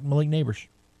product, Malik Neighbors.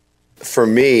 For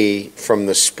me, from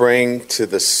the spring to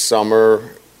the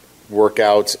summer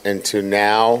workouts and to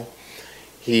now,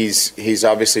 he's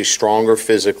obviously stronger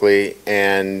physically,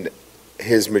 and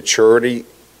his maturity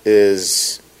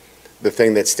is the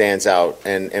thing that stands out.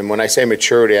 And when I say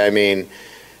maturity, I mean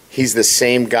he's the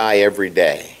same guy every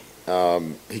day.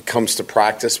 He comes to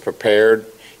practice prepared.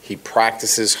 He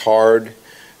practices hard.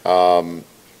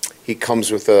 He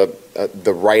comes with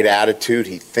the right attitude.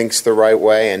 He thinks the right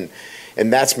way, and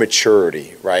And that's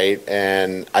maturity, right?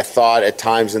 And I thought at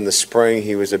times in the spring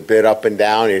he was a bit up and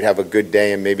down. He'd have a good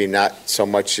day and maybe not so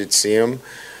much you'd see him.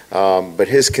 But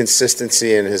his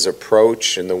consistency and his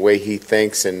approach and the way he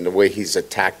thinks and the way he's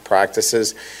attacked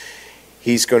practices,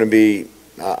 he's going to be,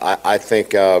 I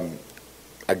think, a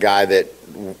guy that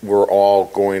we're all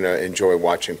going to enjoy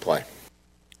watching play.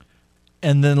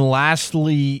 And then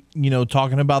lastly,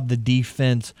 talking about the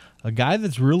defense, a guy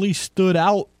that's really stood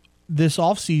out this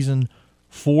offseason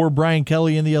for Brian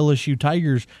Kelly and the LSU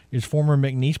Tigers is former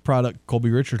McNeese product Colby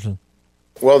Richardson.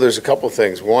 Well, there's a couple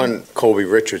things. One, Colby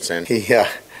Richardson, he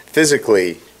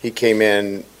physically, he came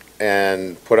in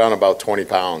and put on about 20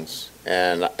 pounds.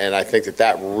 And I think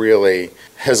that really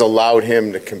has allowed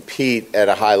him to compete at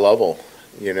a high level.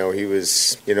 He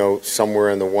was, somewhere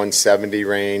in the 170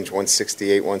 range,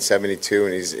 168, 172,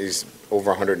 and he's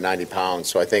over 190 pounds.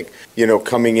 So I think,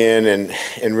 coming in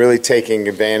and really taking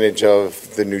advantage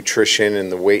of the nutrition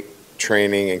and the weight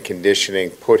training and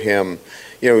conditioning put him,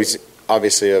 he's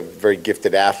obviously a very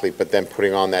gifted athlete, but then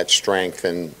putting on that strength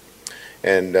and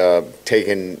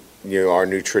taking, our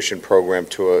nutrition program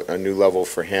to a new level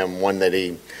for him, one that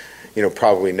he,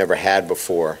 probably never had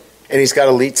before. And he's got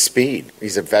elite speed.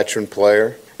 He's a veteran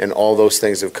player, and all those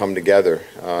things have come together.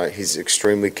 He's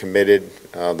extremely committed.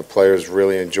 The players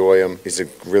really enjoy him. He's a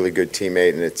really good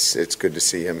teammate, and it's good to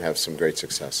see him have some great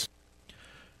success.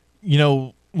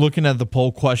 Looking at the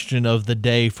poll question of the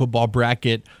day, football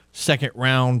bracket, second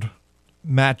round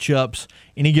matchups,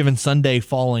 any given Sunday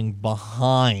falling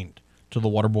behind to the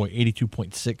Waterboy,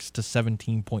 82.6 to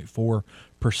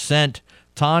 17.4%.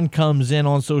 Ton comes in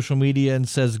on social media and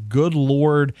says, good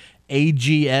Lord,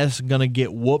 AGS gonna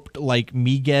get whooped like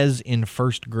Miguez in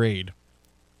first grade.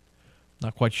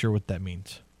 Not quite sure what that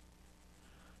means.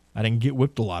 I didn't get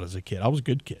whipped a lot as a kid. I was a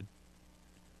good kid.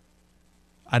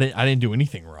 I didn't do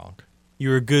anything wrong. You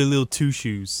were a good little two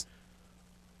shoes.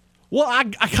 Well, I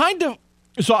kind of,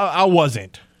 so I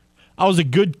wasn't. I was a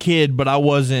good kid, but I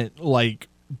wasn't like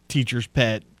teacher's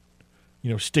pet,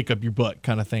 stick up your butt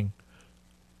kind of thing.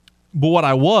 But what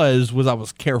I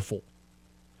was careful.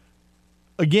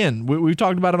 Again, we've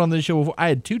talked about it on this show before. I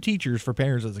had 2 teachers for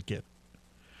parents as a kid.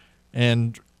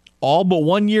 And all but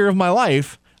 1 year of my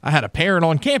life, I had a parent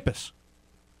on campus.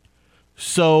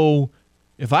 So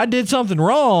if I did something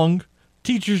wrong,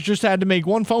 teachers just had to make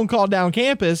one phone call down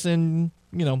campus and,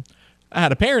 I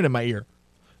had a parent in my ear.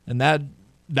 And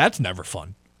that's never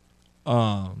fun.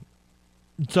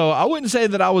 So I wouldn't say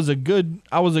that I was a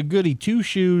goody two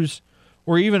shoes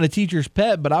or even a teacher's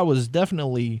pet, but I was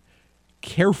definitely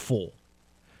careful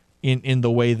in the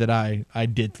way that I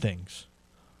did things.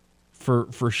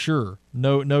 For sure.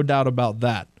 No doubt about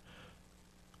that.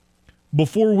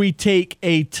 Before we take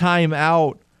a time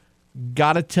out,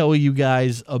 gotta tell you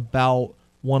guys about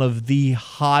one of the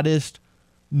hottest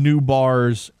new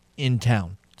bars in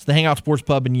town. It's the Hangout Sports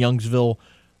Pub in Youngsville.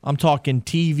 I'm talking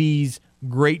TVs,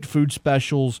 great food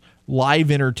specials, live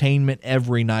entertainment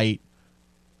every night.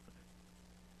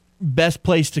 Best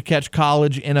place to catch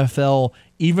college, NFL,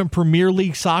 even Premier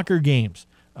League soccer games.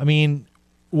 I mean,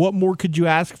 what more could you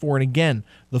ask for? And again,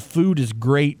 the food is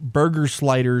great. Burger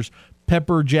sliders,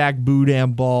 pepper jack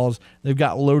boudin balls. They've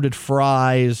got loaded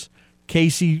fries.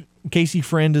 Casey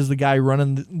Friend is the guy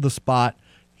running the spot.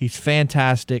 He's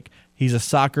fantastic. He's a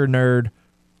soccer nerd.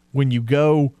 When you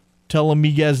go, tell him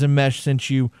Miguez and Mesh sent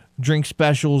you. Drink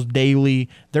specials daily.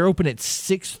 They're open at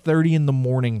 6:30 in the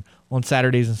morning on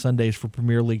Saturdays and Sundays for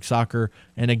Premier League soccer.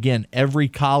 And again, every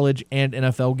college and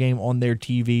NFL game on their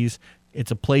TVs.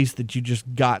 It's a place that you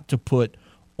just got to put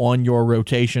on your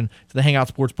rotation. It's the Hangout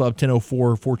Sports Pub,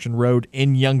 1004 Fortune Road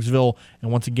in Youngsville.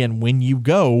 And once again, when you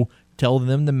go, tell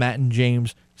them that Matt and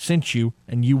James sent you,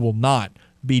 and you will not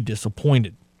be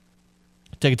disappointed.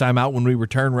 Take a time out when we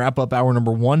return, wrap up hour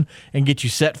number 1, and get you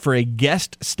set for a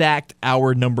guest-stacked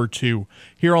hour number 2.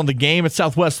 Here on The Game at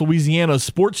Southwest Louisiana's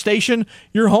sports station,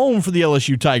 your home for the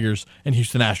LSU Tigers and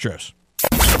Houston Astros.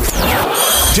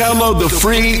 Download the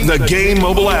free The Game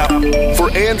mobile app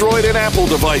for Android and Apple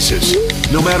devices.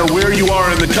 No matter where you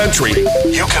are in the country,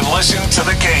 you can listen to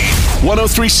The Game.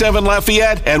 103.7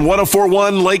 Lafayette and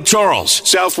 104.1 Lake Charles,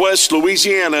 Southwest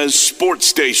Louisiana's sports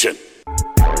station.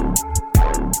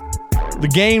 The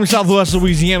Game, Southwest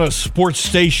Louisiana sports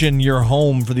station, your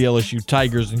home for the LSU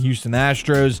Tigers and Houston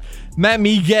Astros. Matt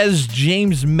Miguez,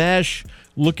 James Mesh,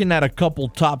 looking at a couple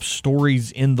top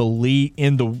stories in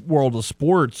the world of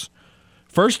sports.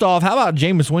 First off, how about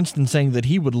Jameis Winston saying that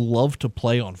he would love to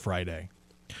play on Friday?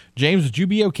 James, would you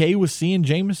be okay with seeing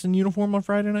Jameis in uniform on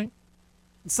Friday night?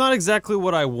 It's not exactly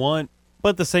what I want, but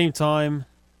at the same time,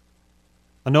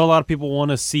 I know a lot of people want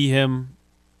to see him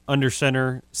under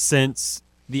center since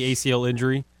the ACL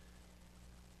injury.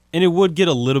 And it would get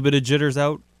a little bit of jitters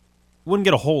out. Wouldn't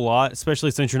get a whole lot,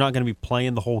 especially since you're not going to be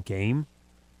playing the whole game.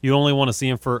 You only want to see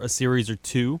him for a series or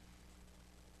two.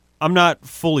 I'm not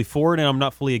fully for it, and I'm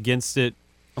not fully against it.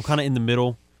 I'm kind of in the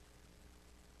middle.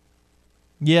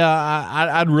 Yeah,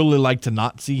 I'd really like to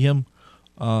not see him,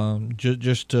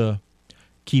 just to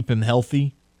keep him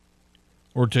healthy,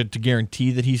 or to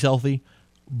guarantee that he's healthy.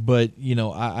 But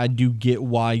I do get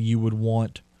why you would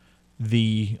want to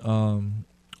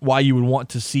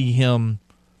see him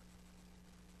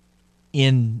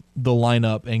in the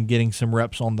lineup and getting some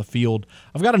reps on the field.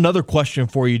 I've got another question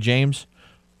for you, James.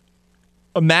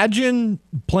 Imagine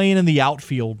playing in the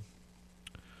outfield,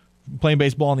 playing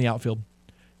baseball in the outfield,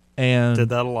 and Did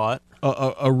that a lot.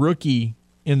 A rookie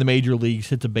in the major leagues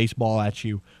hits a baseball at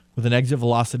you with an exit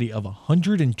velocity of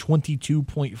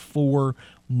 122.4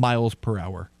 miles per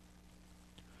hour.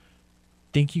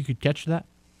 Think you could catch that?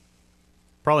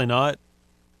 Probably not.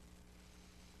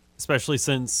 Especially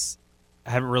since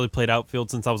I haven't really played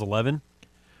outfield since I was 11.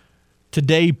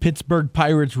 Today, Pittsburgh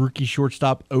Pirates rookie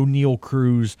shortstop O'Neal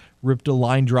Cruz ripped a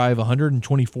line drive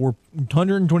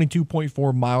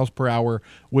 122.4 miles per hour,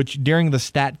 which during the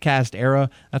StatCast era,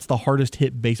 that's the hardest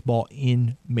hit baseball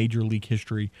in Major League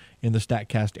history in the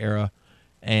StatCast era.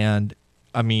 And,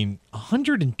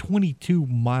 122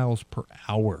 miles per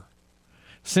hour.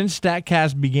 Since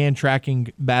StatCast began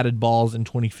tracking batted balls in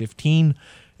 2015,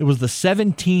 it was the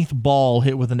 17th ball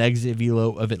hit with an exit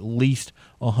velo of at least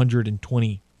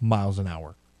 120 miles an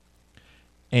hour.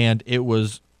 And it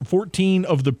was 14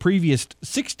 of the previous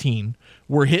 16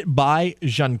 were hit by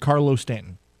Giancarlo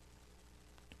Stanton.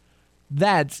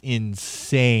 That's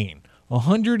insane.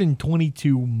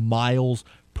 122 miles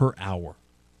per hour.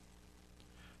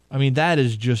 That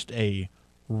is just a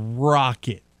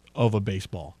rocket of a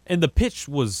baseball. And the pitch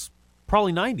was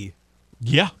probably 90.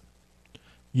 Yeah.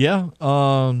 Yeah.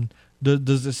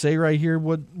 Does it say right here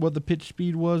what the pitch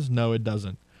speed was? No, it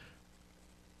doesn't.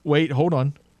 Wait, hold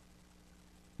on.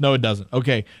 No, it doesn't.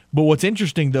 Okay. But what's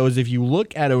interesting, though, is if you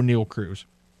look at O'Neal Cruz,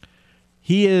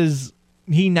 he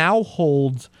now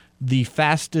holds the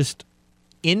fastest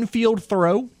infield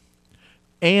throw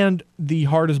and the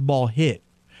hardest ball hit.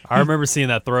 I remember seeing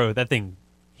that throw. That thing.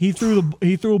 He threw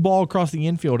a ball across the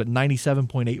infield at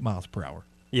 97.8 miles per hour.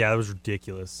 Yeah, that was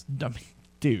ridiculous.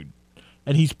 Dude.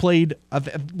 And he's played,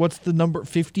 what's the number,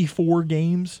 54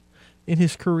 games in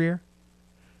his career?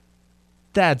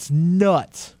 That's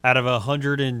nuts. Out of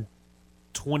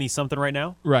 120-something right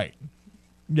now? Right.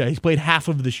 Yeah, he's played half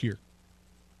of this year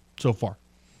so far.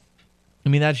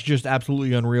 That's just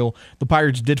absolutely unreal. The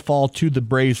Pirates did fall to the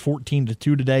Braves 14-2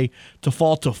 today to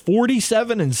fall to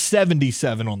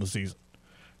 47-77 on the season.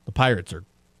 The Pirates are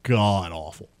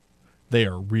god-awful. They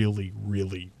are really,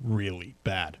 really, really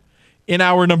bad. In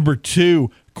hour number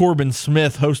 2, Corbin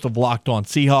Smith, host of Locked On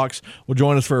Seahawks, will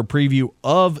join us for a preview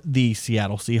of the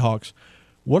Seattle Seahawks.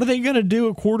 What are they going to do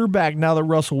at quarterback now that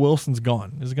Russell Wilson's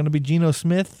gone? Is it going to be Geno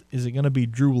Smith? Is it going to be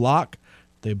Drew Lock?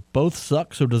 They both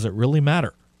suck, so does it really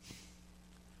matter?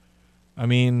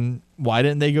 Why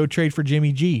didn't they go trade for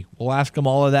Jimmy G? We'll ask them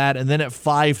all of that. And then at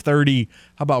 5:30,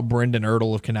 how about Brendan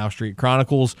Ertl of Canal Street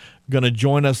Chronicles going to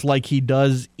join us like he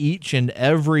does each and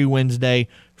every Wednesday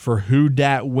for Who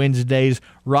Dat Wednesdays.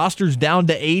 Roster's down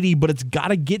to 80, but it's got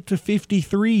to get to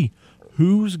 53.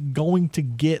 Who's going to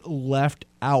get left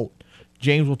out?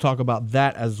 James will talk about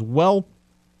that as well.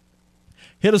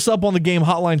 Hit us up on the game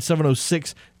hotline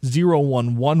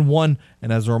 706-0111.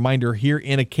 And as a reminder, here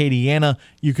in Acadiana,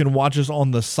 you can watch us on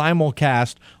the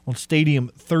simulcast on Stadium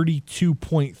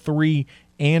 32.3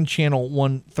 and Channel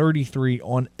 133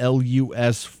 on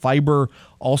LUS Fiber.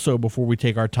 Also, before we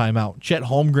take our time out, Chet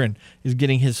Holmgren is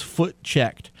getting his foot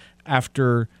checked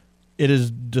after it is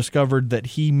discovered that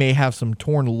he may have some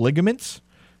torn ligaments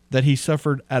that he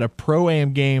suffered at a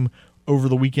Pro-Am game over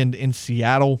the weekend in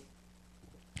Seattle.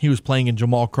 He was playing in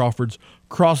Jamal Crawford's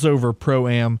crossover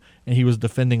Pro-Am, and he was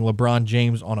defending LeBron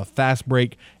James on a fast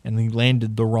break, and he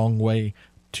landed the wrong way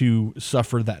to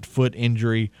suffer that foot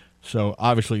injury. So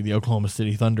obviously the Oklahoma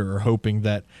City Thunder are hoping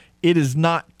that it is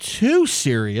not too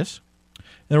serious.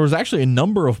 There was actually a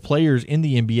number of players in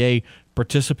the NBA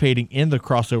participating in the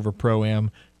crossover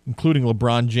Pro-Am, including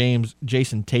LeBron James,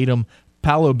 Jason Tatum,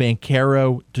 Paolo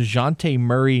Banchero, DeJounte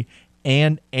Murray,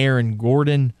 and Aaron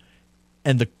Gordon.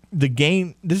 And the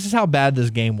game, this is how bad this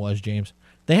game was, James.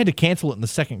 They had to cancel it in the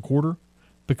second quarter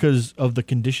because of the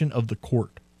condition of the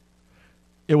court.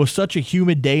 It was such a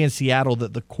humid day in Seattle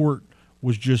that the court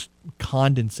was just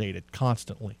condensated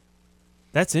constantly.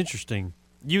 That's interesting.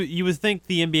 You would think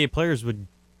the NBA players would,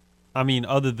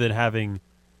 other than having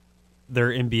their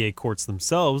NBA courts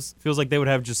themselves, feels like they would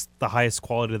have just the highest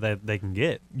quality that they can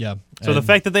get. Yeah. So the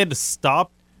fact that they had to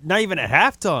stop, not even at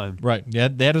halftime. Right. Yeah,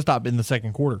 they had to stop in the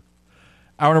second quarter.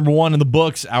 Hour number 1 in the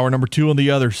books. Hour number 2 on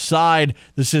the other side.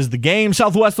 This is The Game,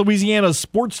 Southwest Louisiana's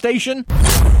sports station.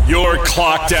 You're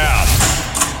clocked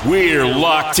out. We're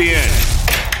locked in.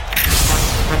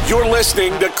 You're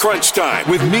listening to Crunch Time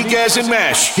with Miguez and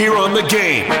Mash here on The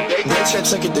Game.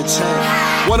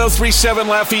 1037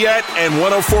 Lafayette and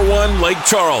 1041 Lake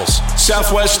Charles,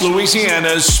 Southwest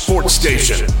Louisiana's sports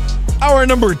station. Hour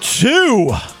number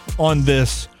 2 on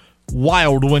this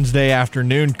wild Wednesday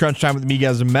afternoon. Crunch Time with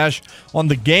Miguez and Mesh on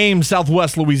The Game,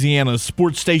 Southwest Louisiana's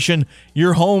sports station.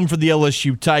 Your home for the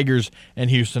LSU Tigers and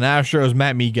Houston Astros.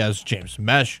 Matt Miguez, James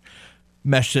Mesh.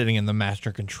 Mesh sitting in the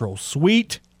master control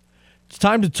suite. It's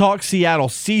time to talk Seattle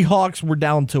Seahawks. We're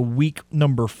down to week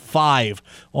number 5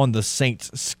 on the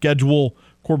Saints schedule.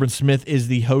 Corbin Smith is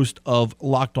the host of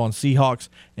Locked On Seahawks,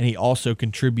 and he also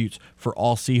contributes for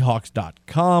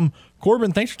allseahawks.com.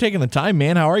 Corbin, thanks for taking the time,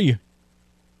 man. How are you?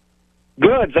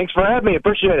 Good. Thanks for having me.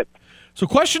 Appreciate it. So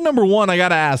question number 1 I got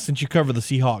to ask, since you cover the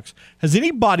Seahawks. Has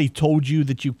anybody told you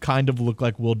that you kind of look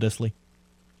like Will Dissly?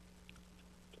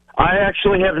 I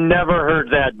actually have never heard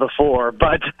that before,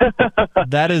 but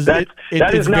that is that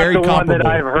is not very the one that comparable.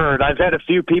 I've heard. I've had a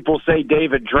few people say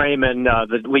David Draymond,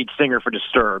 the lead singer for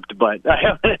Disturbed, but I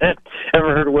haven't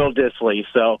ever heard Will Dissly.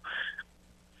 So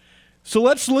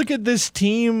let's look at this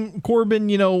team, Corbin.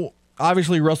 You know,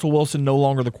 obviously Russell Wilson no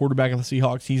longer the quarterback of the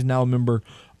Seahawks. He's now a member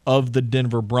of the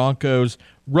Denver Broncos.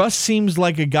 Russ seems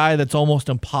like a guy that's almost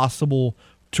impossible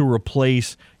to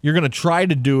replace. You're going to try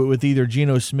to do it with either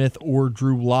Geno Smith or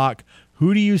Drew Lock.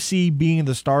 Who do you see being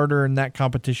the starter in that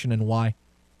competition, and why?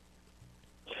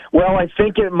 Well, I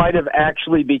think it might have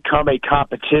actually become a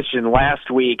competition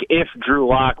last week if Drew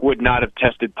Lock would not have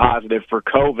tested positive for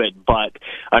COVID. But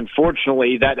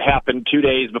unfortunately, that happened 2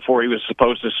 days before he was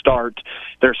supposed to start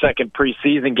their second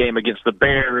preseason game against the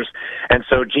Bears. And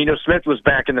so Geno Smith was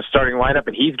back in the starting lineup,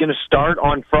 and he's going to start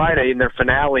on Friday in their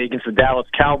finale against the Dallas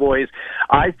Cowboys.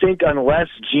 I think unless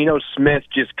Geno Smith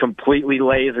just completely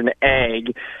lays an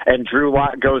egg and Drew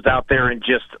Lock goes out there and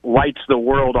just lights the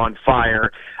world on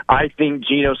fire, I think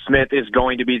Geno Smith is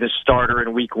going to be the starter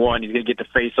in week 1. He's going to get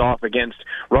to face off against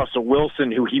Russell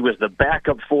Wilson, who he was the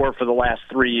backup for the last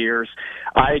 3 years.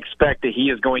 I expect that he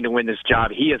is going to win this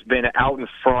job. He has been out in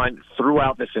front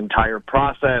throughout this entire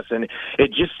process, and it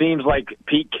just seems like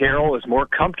Pete Carroll is more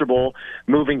comfortable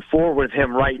moving forward with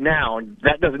him right now.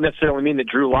 That doesn't necessarily mean that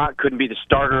Drew Lock couldn't be the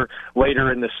starter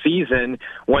later in the season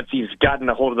once he's gotten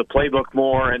a hold of the playbook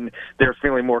more and they're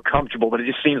feeling more comfortable. But it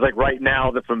just seems like right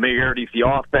now the familiarity of the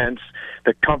offense,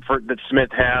 the comfort that Smith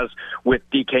has with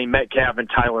DK Metcalf and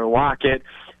Tyler Lockett,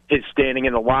 his standing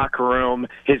in the locker room,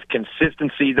 his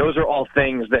consistency, those are all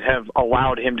things that have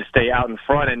allowed him to stay out in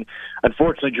front. And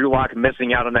unfortunately, Drew Lock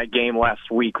missing out on that game last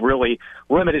week really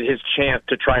limited his chance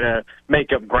to try to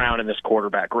make up ground in this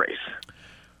quarterback race.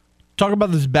 Talk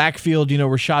about this backfield, you know,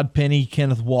 Rashad Penny,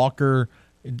 Kenneth Walker.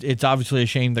 It's obviously a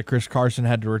shame that Chris Carson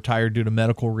had to retire due to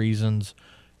medical reasons.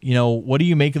 You know, what do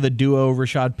you make of the duo of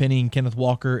Rashad Penny and Kenneth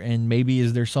Walker, and maybe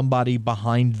is there somebody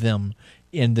behind them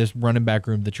in this running back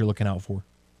room that you're looking out for?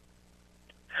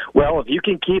 Well, if you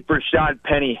can keep Rashad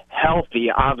Penny healthy,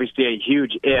 obviously a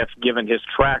huge if given his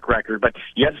track record, but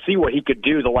you have to see what he could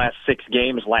do the last 6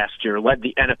 games last year. Led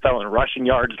the NFL in rushing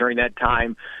yards during that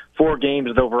time, 4 games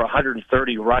with over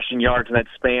 130 rushing yards in that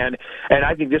span, and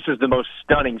I think this is the most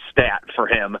stunning stat for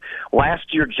him.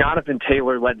 Last year, Jonathan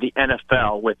Taylor led the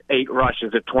NFL with 8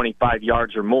 rushes at 25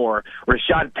 yards or more.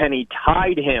 Rashad Penny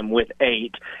tied him with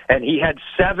 8, and he had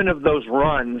 7 of those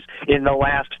runs in the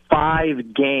last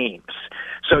 5 games.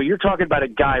 So you're talking about a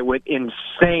guy with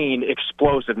insane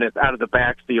explosiveness out of the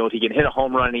backfield. He can hit a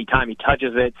home run anytime he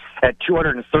touches it. At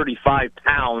 235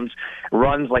 pounds,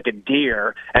 runs like a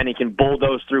deer, and he can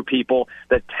bulldoze through people.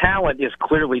 The talent is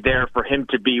clearly there for him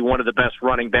to be one of the best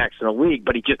running backs in the league,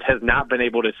 but he just has not been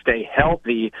able to stay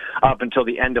healthy up until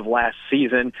the end of last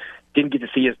season. Didn't get to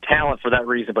see his talent for that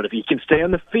reason, but if he can stay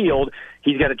on the field,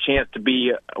 he's got a chance to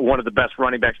be one of the best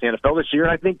running backs in the NFL this year.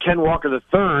 And I think Ken Walker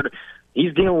III,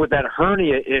 he's dealing with that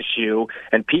hernia issue,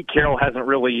 and Pete Carroll hasn't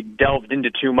really delved into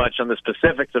too much on the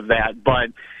specifics of that,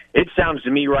 but it sounds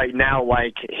to me right now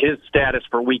like his status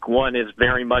for week 1 is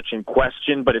very much in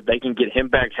question, but if they can get him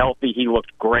back healthy, he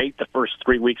looked great the first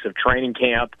 3 weeks of training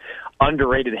camp,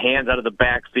 underrated hands out of the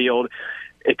backfield,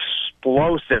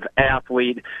 explosive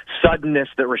athlete, suddenness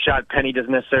that Rashad Penny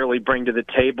doesn't necessarily bring to the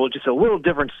table, just a little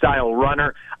different style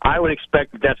runner. I would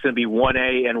expect that that's going to be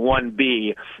 1A and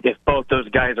 1B if both those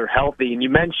guys are healthy. And you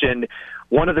mentioned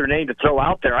one other name to throw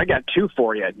out there, I got two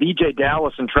for you. DJ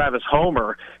Dallas and Travis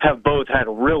Homer have both had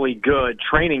really good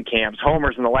training camps.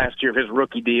 Homer's in the last year of his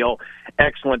rookie deal.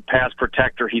 Excellent pass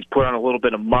protector. He's put on a little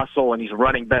bit of muscle, and he's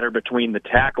running better between the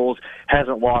tackles,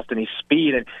 hasn't lost any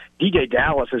speed. And DJ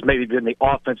Dallas has maybe been the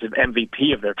offensive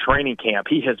MVP of their training camp.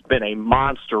 He has been a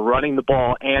monster running the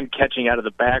ball and catching out of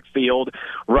the backfield,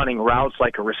 running routes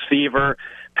like a receiver.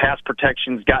 Pass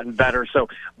protection's gotten better. So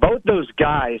both those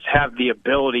guys have the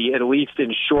ability, at least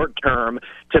in short term,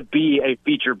 to be a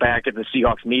feature back if the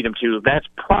Seahawks need them to. That's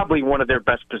probably one of their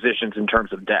best positions in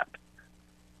terms of depth.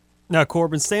 Now,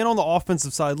 Corbin, staying on the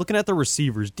offensive side, looking at the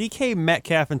receivers, DK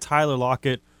Metcalf and Tyler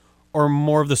Lockett are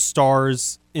more of the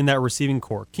stars in that receiving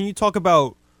corps. Can you talk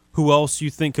about who else you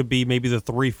think could be maybe the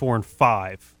 3, 4, and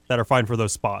 5 that are fighting for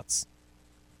those spots?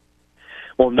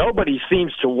 Well, nobody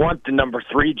seems to want the number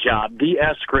 3 job. Dee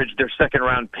Eskridge, their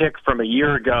second-round pick from a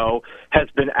year ago, has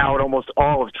been out almost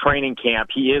all of training camp.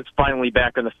 He is finally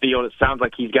back on the field. It sounds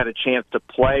like he's got a chance to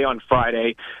play on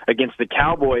Friday against the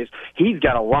Cowboys. He's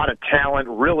got a lot of talent,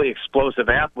 really explosive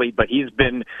athlete, but he's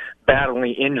been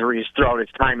battling injuries throughout his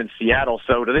time in Seattle.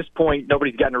 So to this point,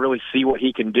 nobody's gotten to really see what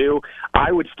he can do.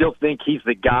 I would still think he's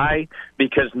the guy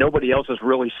because nobody else has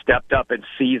really stepped up and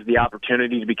seized the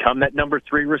opportunity to become that number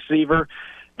 3 receiver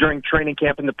during training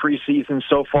camp in the preseason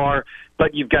so far.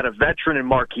 But you've got a veteran in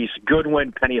Marquise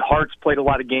Goodwin. Penny Hart's played a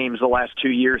lot of games the last 2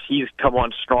 years. He's come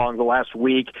on strong the last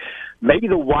week. Maybe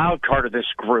the wild card of this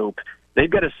group, they've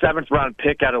got a 7th-round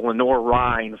pick out of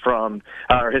Lenore-Rhyne from,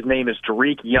 his name is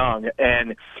Tariq Young,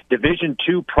 and Division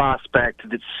II prospect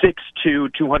that's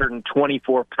 6'2",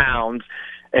 224 pounds,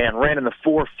 and ran in the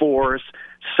 4.4s,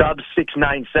 sub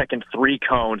 6'9" second 3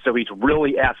 cone, so he's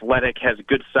really athletic, has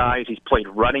good size. He's played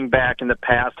running back in the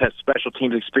past, has special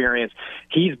teams experience.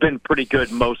 He's been pretty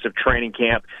good most of training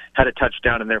camp, had a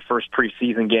touchdown in their first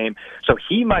preseason game. So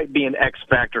he might be an X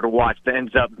factor to watch that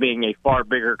ends up being a far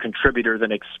bigger contributor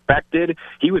than expected.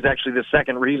 He was actually the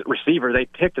second receiver they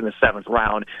picked in the 7th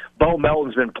round. Bo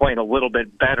Melton's been playing a little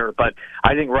bit better, but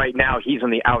I think right now he's on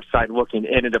the outside looking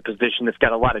in at a position that's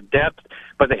got a lot of depth,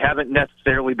 but they haven't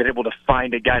necessarily been able to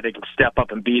find a guy that can step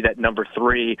up and be that number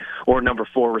 3 or number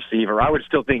 4 receiver. I would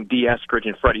still think Dee Eskridge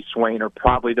and Freddie Swain are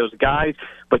probably those guys,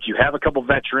 but you have a couple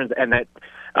veterans and that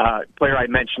player I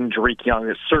mentioned, Tariq Young,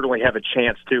 that certainly have a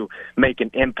chance to make an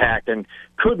impact and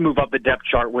could move up the depth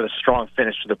chart with a strong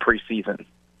finish to the preseason.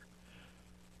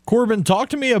 Corbin, talk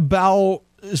to me about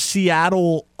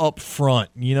Seattle up front.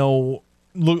 You know,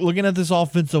 looking at this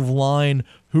offensive line,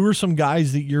 who are some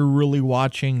guys that you're really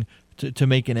watching to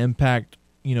make an impact,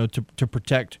 you know, to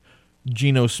protect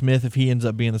Geno Smith if he ends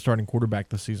up being the starting quarterback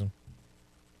this season?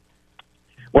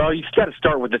 Well, you've got to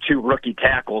start with the 2 rookie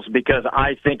tackles because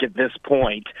I think at this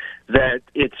point that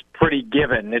it's pretty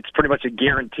given. It's pretty much a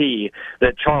guarantee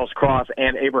that Charles Cross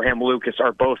and Abraham Lucas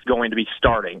are both going to be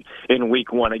starting in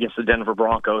Week 1 against the Denver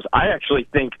Broncos. I actually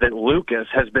think that Lucas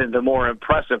has been the more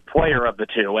impressive player of the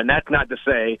 2, and that's not to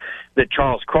say that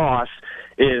Charles Cross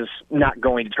is not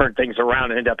going to turn things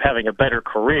around and end up having a better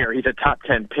career. He's a top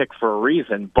 10 pick for a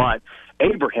reason, but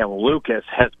Abraham Lucas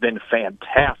has been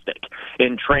fantastic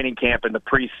in training camp in the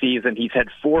preseason. He's had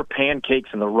 4 pancakes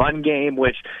in the run game,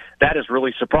 which that has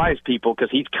really surprised people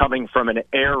because he's coming from an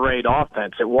air raid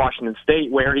offense at Washington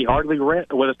State where he hardly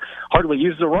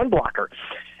used a run blocker.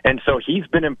 And so he's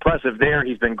been impressive there.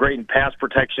 He's been great in pass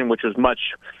protection, which was much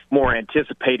more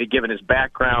anticipated given his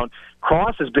background.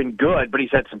 Cross has been good, but he's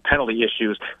had some penalty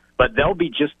issues. But they'll be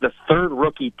just the 3rd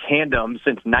rookie tandem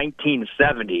since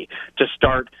 1970 to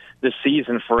start the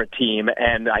season for a team,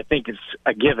 and I think it's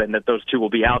a given that those 2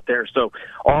 will be out there. So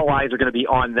all eyes are going to be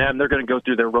on them. They're going to go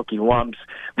through their rookie lumps.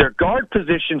 Their guard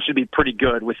position should be pretty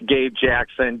good with Gabe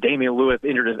Jackson. Damian Lewis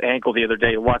injured his ankle the other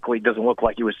day. Luckily, it doesn't look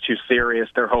like he was too serious.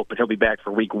 They're hoping he'll be back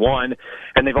for Week 1.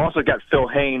 And they've also got Phil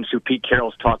Haynes, who Pete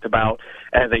Carroll's talked about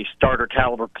as a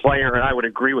starter-caliber player, and I would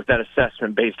agree with that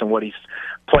assessment based on what he's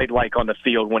played like on the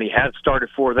field when he has started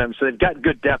for them. So they've got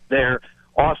good depth there.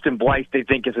 Austin Blythe, they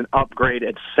think, is an upgrade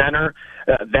at center.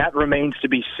 That remains to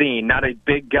be seen. Not a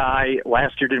big guy.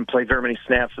 Last year didn't play very many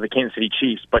snaps for the Kansas City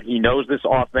Chiefs, but he knows this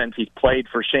offense. He's played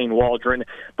for Shane Waldron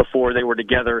before they were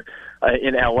together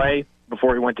in L.A.,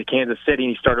 before he went to Kansas City,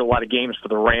 and he started a lot of games for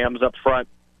the Rams up front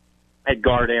at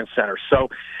guard and center. So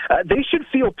they should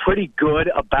feel pretty good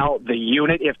about the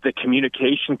unit if the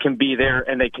communication can be there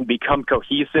and they can become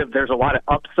cohesive. There's a lot of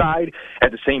upside. At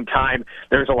the same time,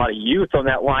 there's a lot of youth on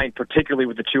that line, particularly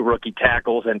with the 2 rookie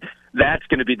tackles, and that's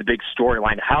going to be the big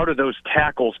storyline. How do those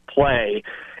tackles play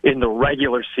in the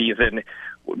regular season?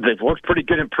 They've looked pretty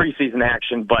good in preseason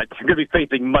action, but you're going to be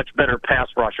facing much better pass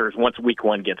rushers once Week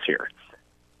 1 gets here.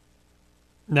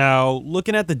 Now,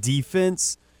 looking at the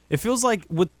defense, it feels like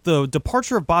with the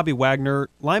departure of Bobby Wagner,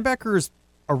 linebacker is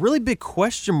a really big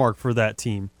question mark for that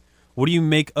team. What do you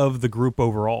make of the group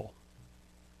overall?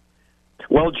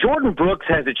 Well, Jordan Brooks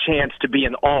has a chance to be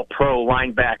an all-pro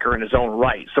linebacker in his own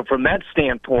right. So from that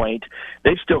standpoint,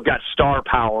 they've still got star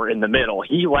power in the middle.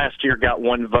 He last year got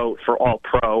one vote for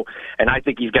all-pro, and I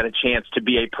think he's got a chance to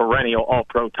be a perennial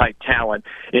all-pro type talent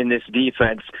in this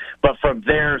defense. But from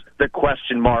there, the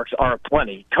question marks are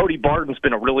plenty. Cody Barton's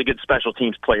been a really good special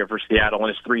teams player for Seattle in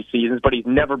his 3 seasons, but he's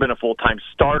never been a full-time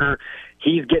starter.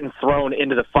 He's getting thrown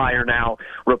into the fire now,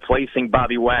 replacing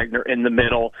Bobby Wagner in the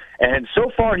middle. And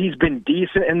so far, he's been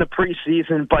decent in the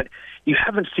preseason, but you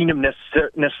haven't seen him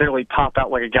necessarily pop out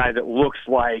like a guy that looks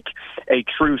like a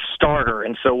true starter.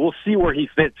 And so we'll see where he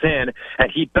fits in,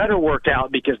 and he better work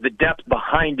out because the depth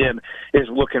behind him is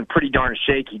looking pretty darn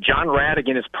shaky. John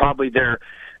Radigan is probably their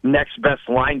next best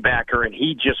linebacker, and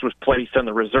he just was placed on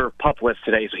the reserve PUP list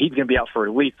today, so he's going to be out for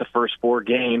at least the first 4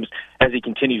 games as he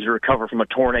continues to recover from a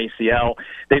torn ACL.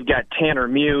 They've got Tanner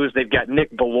Muse. They've got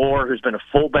Nick Bellore, who's been a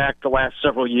fullback the last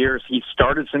several years. He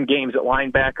started some games at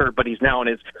linebacker, but he's now in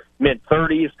his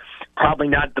mid-30s. Probably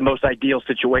not the most ideal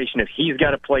situation if he's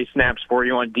got to play snaps for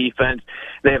you on defense.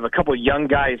 They have a couple of young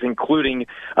guys, including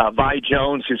Vi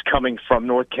Jones, who's coming from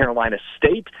North Carolina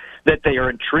State, that they are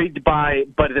intrigued by,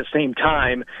 but at the same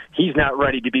time, he's not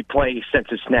ready to be playing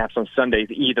extensive snaps on Sundays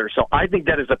either. So I think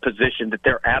that is a position that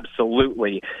they're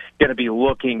absolutely going to be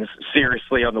looking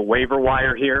seriously on the waiver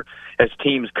wire here as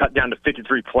teams cut down to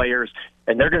 53 players,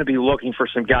 and they're going to be looking for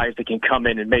some guys that can come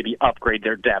in and maybe upgrade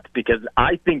their depth, because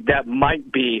I think that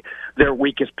might be their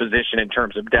weakest position in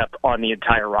terms of depth on the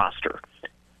entire roster.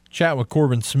 Chat with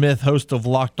Corbin Smith, host of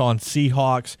Locked On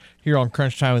Seahawks, here on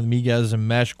Crunch Time with Miguez and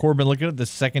Mesh. Corbin, looking at the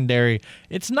secondary,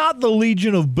 it's not the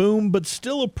Legion of Boom, but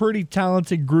still a pretty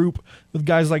talented group with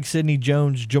guys like Sidney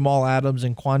Jones, Jamal Adams,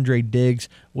 and Quandre Diggs.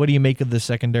 What do you make of this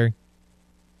secondary?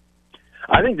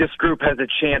 I think this group has a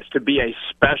chance to be a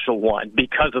special one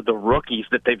because of the rookies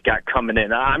that they've got coming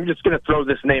in. I'm just going to throw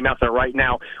this name out there right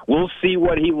now. We'll see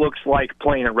what he looks like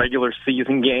playing in regular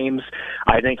season games.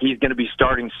 I think he's going to be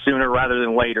starting sooner rather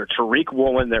than later. Tariq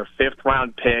Woolen, their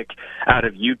 5th-round pick out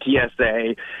of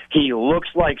UTSA. He looks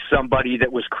like somebody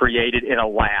that was created in a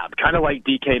lab, kind of like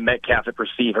DK Metcalf at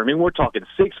receiver. I mean, we're talking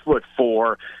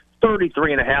 6'4",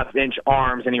 33.5-inch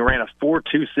arms, and he ran a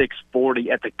 4.26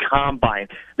 40 at the combine.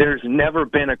 There's never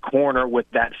been a corner with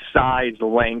that size,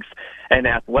 length, and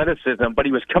athleticism, but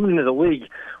he was coming into the league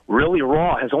really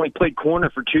raw, has only played corner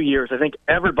for 2 years. I think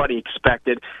everybody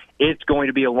expected it's going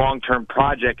to be a long-term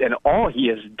project, and all he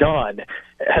has done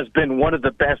has been one of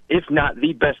the best, if not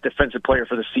the best defensive player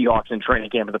for the Seahawks in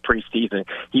training camp of the preseason.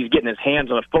 He's getting his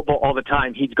hands on the football all the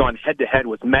time. He's gone head-to-head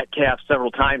with Metcalf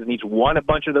several times, and he's won a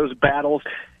bunch of those battles,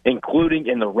 including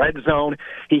in the red zone.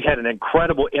 He had an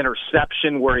incredible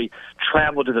interception where he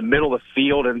traveled to the middle of the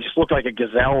field and just looked like a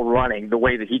gazelle running, the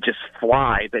way that he just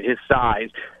flies at his size,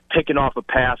 picking off a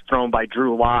pass thrown by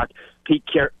Drew Lock. Pete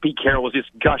Carroll was just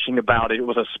gushing about it. It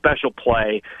was a special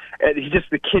play. And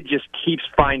the kid just keeps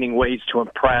finding ways to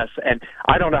impress, and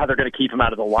I don't know how they're going to keep him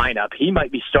out of the lineup. He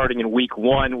might be starting in week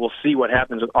 1. We'll see what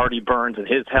happens with Artie Burns and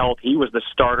his health. He was the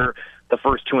starter the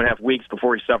first 2.5 weeks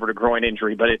before he suffered a groin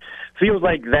injury, but it feels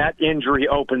like that injury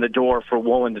opened the door for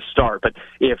Woolen to start. But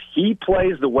if he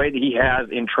plays the way that he has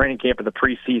in training camp in the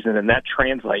preseason, and that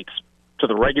translates to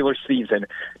the regular season,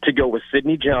 to go with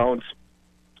Sidney Jones,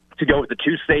 to go with the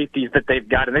 2 safeties that they've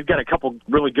got, and they've got a couple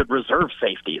really good reserve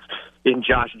safeties in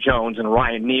Josh Jones and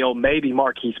Ryan Neal. Maybe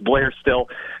Marquise Blair still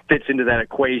fits into that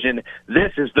equation.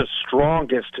 This is the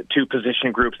strongest 2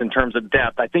 position groups in terms of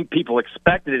depth. I think people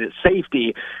expected it at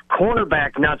safety.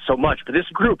 Cornerback, not so much, but this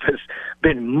group has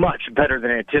been much better than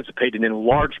anticipated, in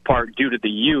large part due to the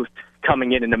youth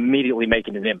coming in and immediately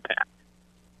making an impact.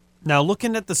 Now,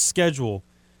 looking at the schedule,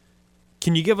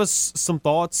 can you give us some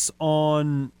thoughts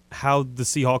on how the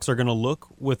Seahawks are going to look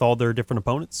with all their different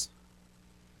opponents?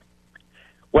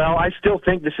 Well, I still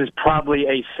think this is probably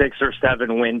a 6 or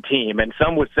 7 win team, and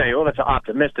some would say, oh, that's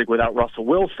optimistic without Russell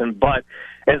Wilson, but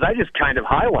as I just kind of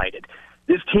highlighted,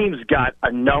 this team's got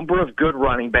a number of good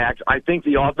running backs. I think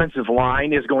the offensive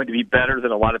line is going to be better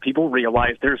than a lot of people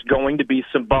realize. There's going to be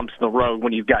some bumps in the road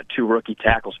when you've got 2 rookie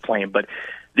tackles playing, but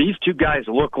these 2 guys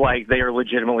look like they are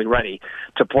legitimately ready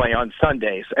to play on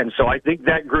Sundays. And so I think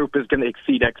that group is going to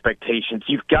exceed expectations.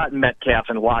 You've got Metcalf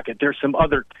and Lockett. There's some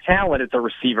other talent at the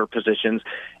receiver positions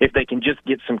if they can just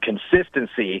get some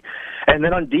consistency. And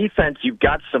then on defense, you've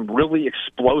got some really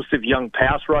explosive young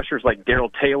pass rushers like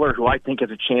Darrell Taylor, who I think has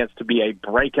a chance to be a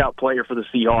breakout player for the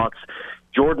Seahawks.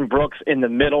 Jordan Brooks in the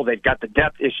middle. They've got the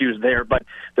depth issues there, but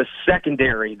the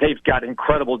secondary, they've got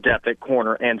incredible depth at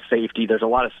corner and safety. There's a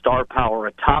lot of star power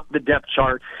atop the depth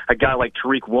chart. A guy like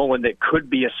Tariq Woolen that could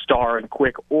be a star in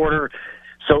quick order.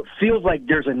 So it feels like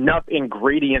there's enough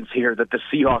ingredients here that the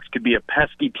Seahawks could be a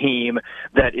pesky team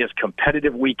that is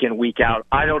competitive week in, week out.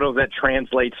 I don't know if that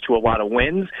translates to a lot of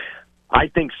wins. I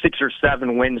think 6 or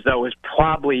 7 wins, though, is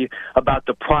probably about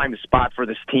the prime spot for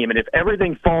this team. And if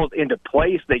everything falls into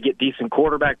place, they get decent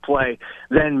quarterback play,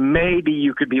 then maybe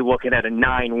you could be looking at a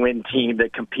 9-win team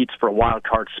that competes for a wild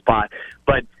card spot.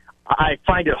 But I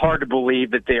find it hard to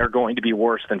believe that they are going to be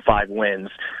worse than 5 wins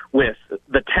with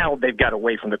the talent they've got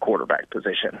away from the quarterback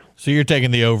position. So you're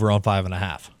taking the over on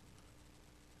 5.5?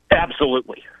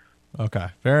 Absolutely. Okay,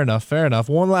 fair enough.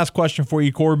 One last question for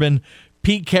you, Corbin.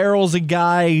 Pete Carroll's a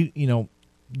guy,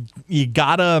 you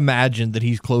got to imagine that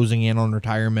he's closing in on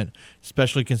retirement,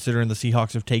 especially considering the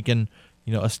Seahawks have taken,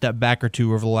 a step back or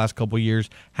two over the last couple of years.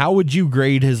 How would you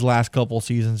grade his last couple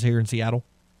seasons here in Seattle?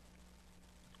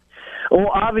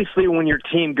 Well, obviously, when your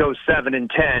team goes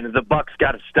 7-10, the buck's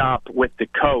got to stop with the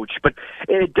coach. But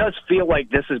it does feel like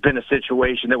this has been a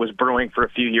situation that was brewing for a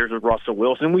few years with Russell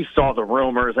Wilson. We saw the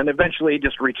rumors, and eventually it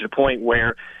just reached a point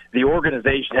where the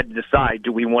organization had to decide,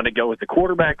 do we want to go with the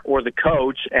quarterback or the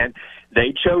coach? And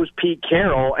they chose Pete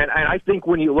Carroll. And I think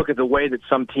when you look at the way that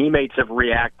some teammates have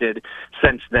reacted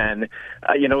since then,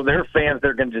 their fans,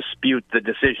 they're going to dispute the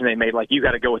decision they made, like, you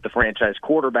got to go with the franchise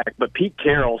quarterback. But Pete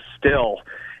Carroll still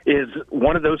is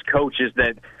one of those coaches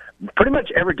that pretty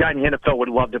much every guy in the NFL would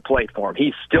love to play for him.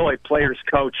 He's still a player's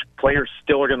coach. Players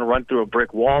still are going to run through a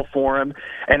brick wall for him.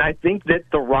 And I think that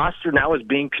the roster now is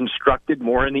being constructed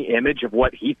more in the image of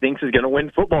what he thinks is going to win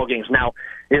football games. Now,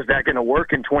 is that going to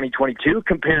work in 2022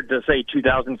 compared to, say,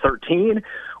 2013?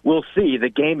 We'll see. The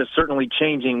game is certainly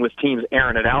changing with teams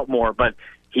airing it out more, but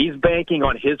he's banking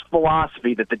on his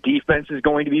philosophy that the defense is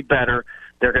going to be better.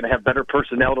 They're going to have better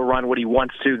personnel to run what he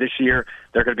wants to this year.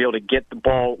 They're going to be able to get the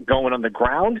ball going on the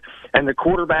ground, and the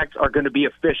quarterbacks are going to be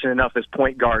efficient enough as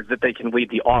point guards that they can lead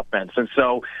the offense. And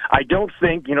so I don't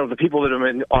think, the people that have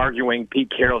been arguing Pete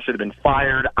Carroll should have been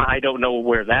fired, I don't know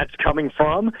where that's coming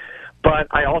from. But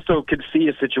I also could see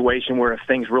a situation where if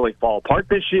things really fall apart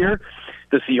this year,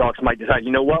 the Seahawks might decide,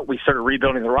 we started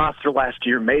rebuilding the roster last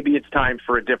year. Maybe it's time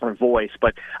for a different voice.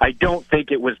 But I don't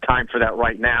think it was time for that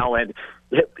right now. And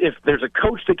if there's a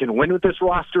coach that can win with this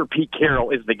roster, Pete Carroll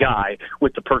is the guy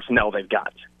with the personnel they've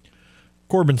got.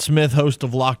 Corbin Smith, host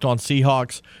of Locked On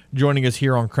Seahawks, joining us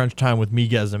here on Crunch Time with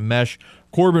Miguez and Mesh.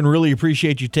 Corbin, really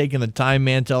appreciate you taking the time,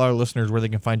 man. Tell our listeners where they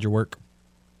can find your work.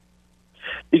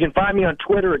 You can find me on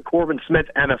Twitter at Corbin Smith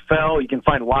NFL. You can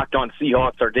find Locked On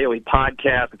Seahawks, our daily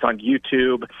podcast. It's on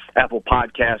YouTube, Apple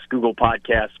Podcasts, Google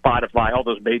Podcasts, Spotify, all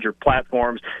those major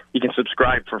platforms. You can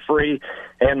subscribe for free.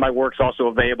 And my work's also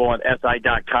available on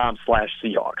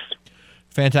si.com/Seahawks.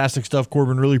 Fantastic stuff,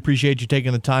 Corbin. Really appreciate you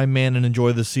taking the time, man, and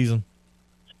enjoy this season.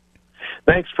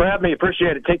 Thanks for having me.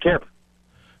 Appreciate it. Take care.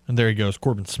 And there he goes,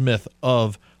 Corbin Smith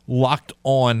of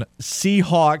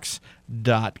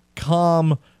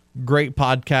LockedOnSeahawks.com. Great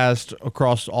podcast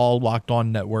across all Locked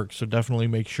On networks, so definitely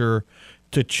make sure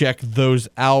to check those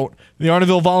out. The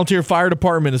Arnaville Volunteer Fire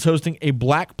Department is hosting a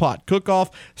Black Pot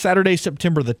Cook-Off Saturday,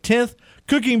 September the 10th.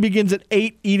 Cooking begins at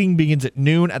 8, eating begins at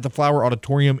noon at the Flower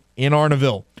Auditorium in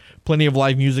Arnaville. Plenty of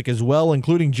live music as well,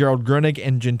 including Gerald Grunig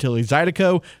and Gentili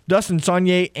Zydeco, Dustin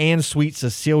Saunier, and Sweet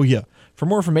Cecilia. For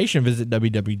more information, visit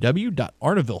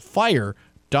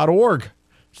www.arnavillefire.org.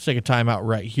 Let's take a time out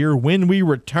right here. When we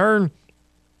return,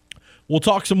 we'll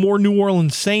talk some more New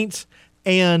Orleans Saints,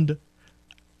 and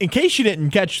in case you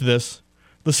didn't catch this,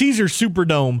 the Caesars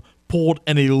Superdome pulled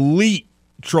an elite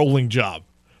trolling job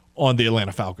on the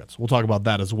Atlanta Falcons. We'll talk about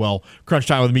that as well. Crunch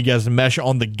Time with Miguez and Mesh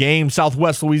on the Game,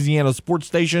 Southwest Louisiana Sports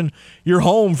Station, your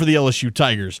home for the LSU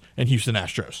Tigers and Houston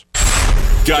Astros.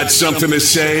 Got something to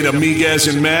say to Miguez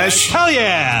and Mesh? Hell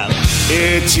yeah!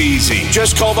 It's easy.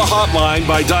 Just call the hotline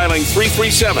by dialing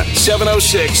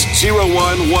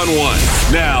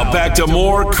 337-706-0111. Now back to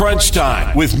more Crunch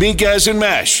Time with Miguez and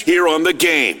Mesh here on the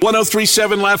Game.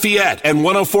 103.7 Lafayette and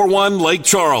 104.1 Lake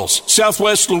Charles,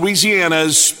 Southwest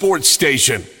Louisiana's sports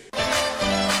station.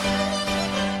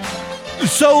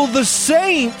 So the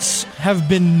Saints have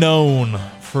been known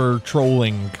for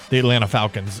trolling the Atlanta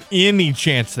Falcons any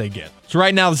chance they get. So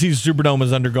right now, the Caesars Superdome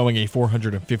is undergoing a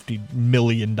 $450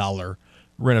 million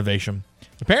renovation.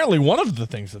 Apparently, one of the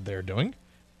things that they're doing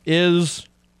is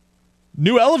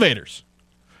new elevators.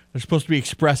 They're supposed to be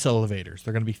express elevators.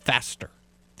 They're going to be faster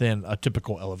than a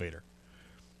typical elevator.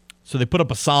 So they put up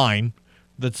a sign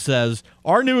that says,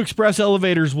 our new express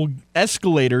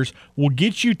escalators will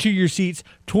get you to your seats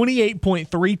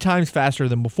 28.3 times faster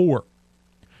than before.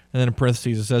 And then in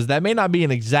parentheses it says, that may not be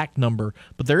an exact number,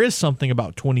 but there is something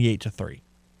about 28 to 3.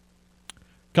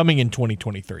 Coming in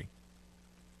 2023.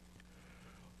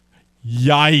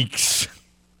 Yikes.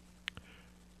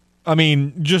 I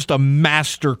mean, just a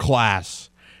master class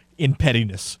in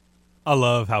pettiness. I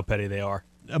love how petty they are.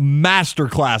 A master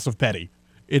class of petty.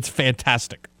 It's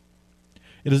fantastic.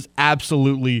 It is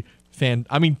absolutely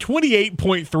I mean,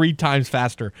 28.3 times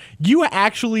faster. You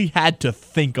actually had to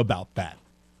think about that.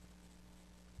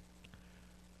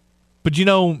 But you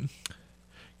know,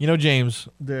 James,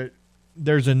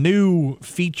 there's a new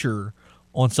feature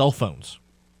on cell phones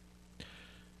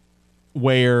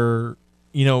where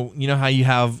you know how you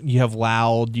have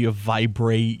loud, you have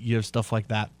vibrate, you have stuff like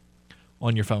that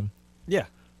on your phone. Yeah.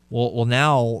 Well,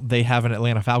 now they have an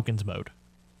Atlanta Falcons mode.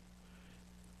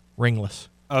 Ringless.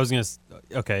 I was gonna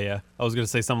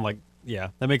say something like, yeah,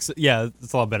 that makes it, yeah,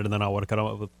 it's a lot better than I would have come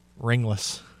up with.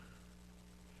 Ringless.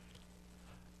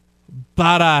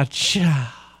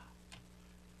 Ba-da-cha.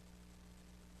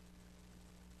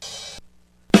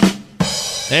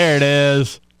 There it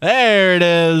is. There it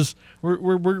is. We're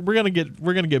gonna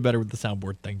get better with the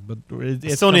soundboard thing, but I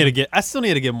still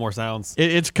need to get more sounds.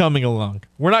 It's coming along.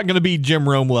 We're not gonna be Jim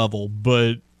Rome level,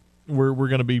 but we're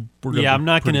gonna be. I'm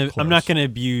not gonna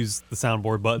abuse the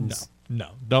soundboard buttons. No,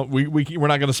 don't. We're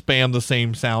not gonna spam the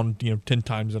same sound 10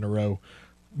 times in a row.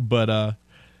 But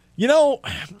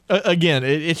again,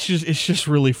 it's just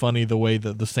really funny the way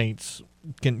that the Saints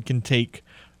can take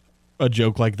a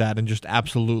joke like that and just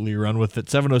absolutely run with it.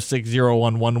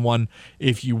 706-0111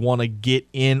 if you want to get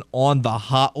in on the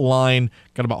hotline.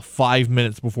 Got about 5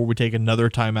 minutes before we take another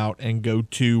timeout and go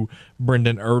to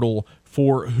Brendan Ertl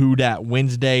for Who Dat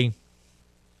Wednesday.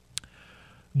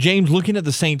 James, looking at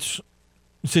the Saints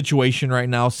situation right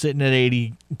now, sitting at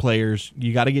 80 players,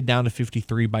 you got to get down to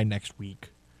 53 by next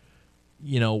week.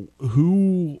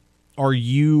 Who are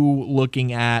you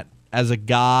looking at as a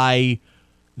guy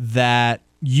that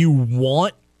you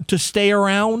want to stay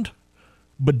around,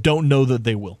 but don't know that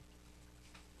they will?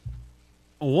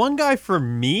 One guy for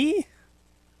me?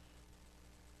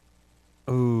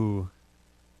 Ooh.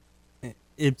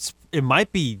 It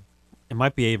might be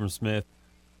Abram Smith.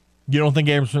 You don't think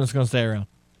Abram Smith's going to stay around?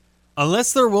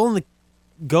 Unless they're willing to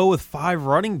go with 5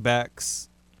 running backs.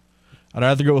 I'd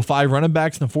rather go with 5 running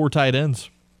backs than 4 tight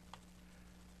ends.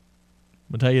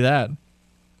 I'll tell you that.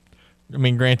 I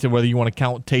mean, granted, whether you want to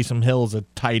count Taysom Hill as a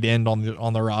tight end on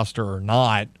the roster or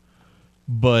not,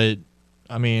 but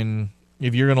I mean,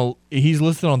 he's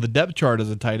listed on the depth chart as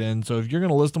a tight end. So if you're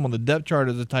gonna list him on the depth chart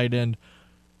as a tight end,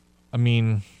 I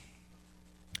mean,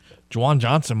 Juwan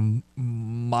Johnson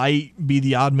might be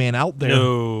the odd man out there.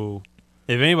 No,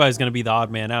 if anybody's gonna be the odd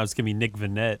man out, it's gonna be Nick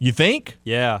Vannett. You think?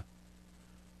 Yeah.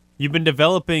 You've been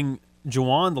developing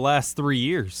Juwan the last 3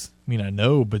 years. I mean, I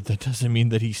know, but that doesn't mean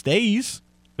that he stays.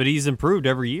 But he's improved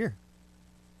every year.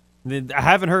 I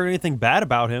haven't heard anything bad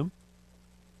about him,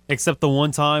 except the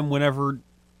one time whenever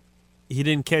he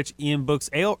didn't catch Ian Book's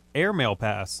airmail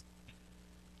pass.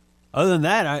 Other than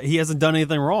that, he hasn't done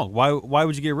anything wrong. Why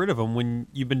would you get rid of him when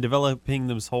you've been developing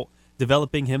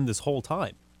him this whole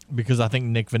time? Because I think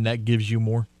Nick Vannett gives you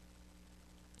more.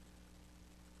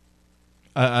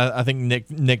 I think Nick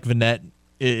Vannett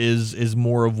is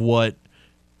more of what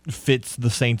fits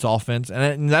the Saints offense.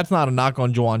 And that's not a knock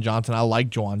on Juwan Johnson. I like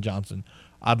Juwan Johnson.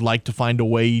 I'd like to find a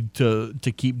way to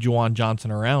keep Juwan Johnson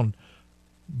around.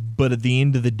 But at the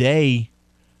end of the day,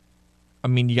 I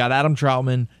mean, you got Adam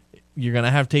Troutman. You're going to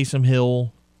have Taysom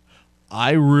Hill.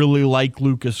 I really like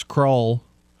Lucas Krull.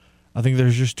 I think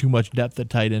there's just too much depth at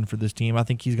tight end for this team. I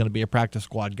think he's going to be a practice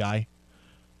squad guy.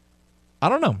 I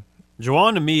don't know.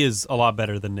 Juwan, to me, is a lot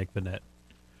better than Nick Vannett.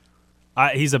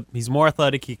 He's more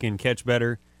athletic. He can catch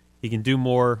better. He can do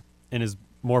more and is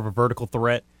more of a vertical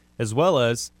threat, as well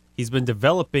as he's been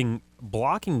developing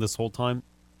blocking this whole time,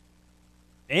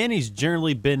 and he's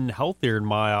generally been healthier in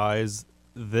my eyes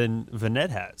than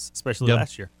Vannett has, especially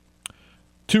last year.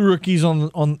 2 rookies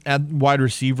on at wide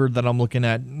receiver that I'm looking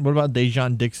at. What about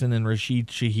Dejon Dixon and Rashid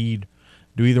Shaheed?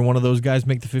 Do either one of those guys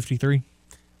make the 53?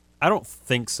 I don't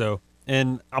think so.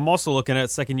 And I'm also looking at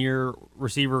second-year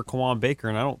receiver Kawan Baker,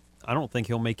 and I don't think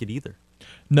he'll make it either.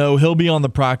 No, he'll be on the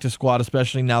practice squad,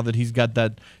 especially now that he's got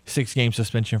that 6-game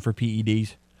suspension for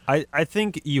PEDs. I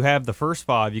think you have the first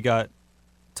 5. You got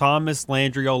Thomas,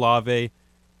 Landry, Olave,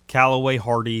 Callaway,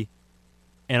 Hardy,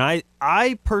 and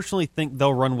I personally think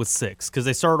they'll run with 6 because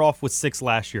they started off with 6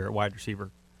 last year at wide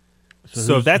receiver.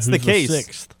 So if that's the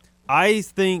case, I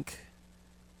think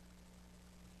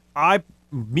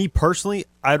me personally,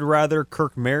 I'd rather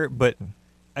Kirk Merritt, but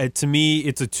to me,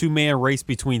 it's a two-man race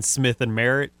between Smith and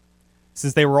Merritt,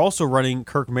 since they were also running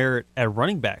Kirk Merritt at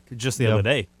running back just the other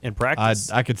day in practice.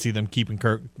 I could see them keeping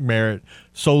Kirk Merritt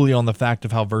solely on the fact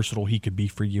of how versatile he could be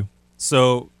for you.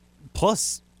 So,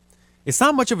 plus, it's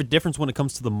not much of a difference when it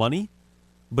comes to the money,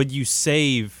 but you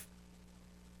save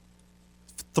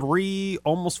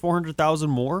almost $400,000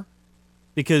 more,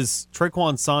 because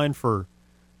Traquan signed for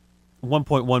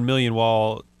 $1.1 million,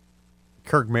 while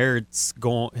Kirk Merritt's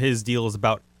his deal is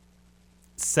about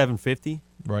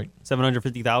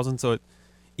 $750,000. So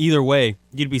either way,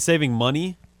 you'd be saving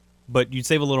money, but you'd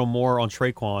save a little more on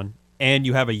Traquan, and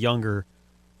you have a younger,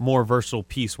 more versatile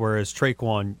piece. Whereas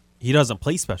Traquan, he doesn't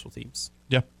play special teams.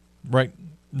 Yeah, right.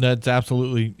 It's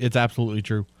absolutely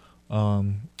true.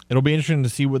 It'll be interesting to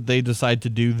see what they decide to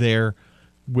do there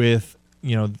with,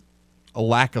 a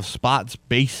lack of spots,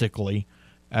 basically,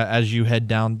 as you head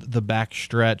down the back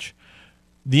stretch.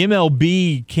 The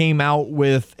MLB came out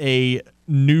with a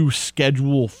new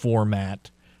schedule format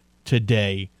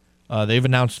today. They've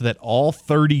announced that all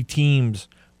 30 teams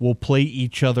will play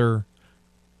each other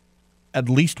at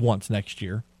least once next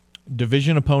year.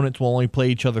 Division opponents will only play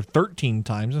each other 13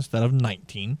 times instead of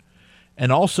 19.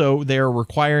 And also, they are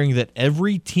requiring that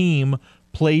every team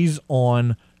plays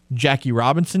on Jackie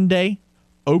Robinson Day,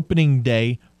 Opening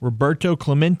Day, Roberto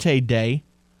Clemente Day,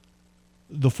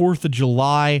 the 4th of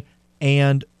July,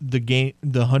 and the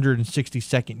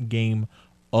 162nd game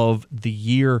of the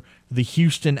year. The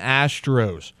Houston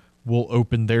Astros will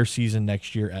open their season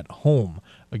next year at home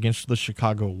against the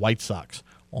Chicago White Sox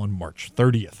on March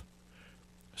 30th.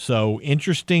 So,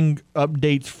 interesting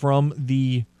updates from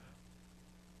the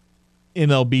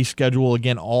MLB schedule.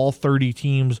 Again, all 30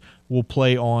 teams will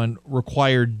play on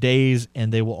required days,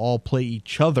 and they will all play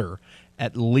each other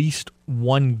at least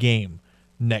one game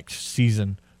next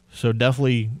season. So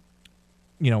definitely,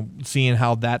 seeing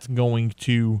how that's going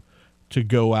to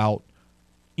go out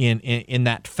in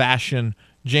that fashion.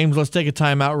 James, let's take a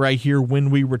timeout right here.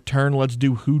 When we return, let's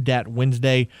do Who Dat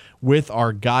Wednesday with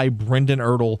our guy Brendan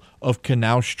Ertle of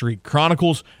Canal Street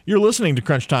Chronicles. You're listening to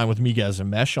Crunch Time with Miguez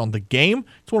and Mesh on The Game.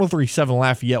 It's 103.7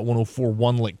 Lafayette,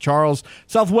 104.1 Lake Charles,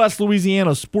 Southwest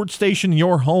Louisiana sports station,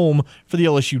 your home for the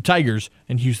LSU Tigers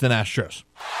and Houston Astros.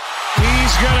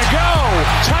 He's going to go.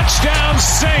 Touchdown,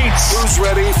 Saints. Who's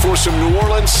ready for some New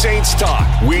Orleans Saints talk?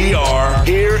 We are.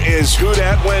 Here is Who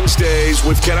Dat Wednesdays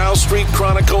with Canal Street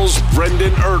Chronicles'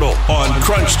 Brendan Ertle on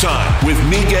Crunch Time with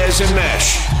Miguez and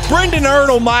Mesh. Brendan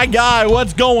Ertle, my guy.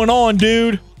 What's going on,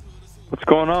 dude? What's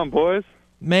going on, boys?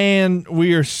 Man,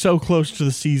 we are so close to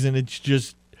the season. It's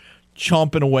just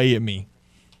chomping away at me.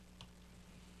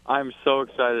 I'm so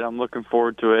excited. I'm looking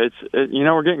forward to it.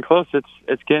 We're getting close.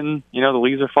 It's getting, the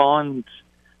leaves are falling. It's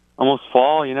almost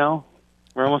fall, We're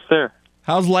almost there.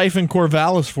 How's life in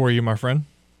Corvallis for you, my friend?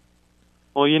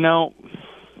 Well,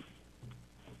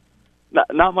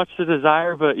 not much to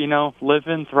desire, but,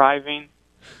 living, thriving,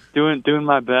 doing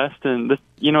my best. And this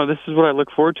is what I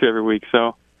look forward to every week.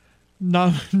 So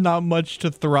not much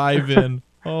to thrive in.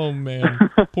 Oh man.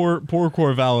 Poor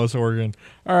Corvallis, Oregon.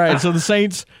 All right. So the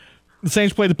Saints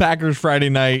played the Packers Friday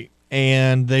night,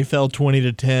 and they fell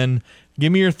 20-10.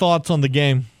 Give me your thoughts on the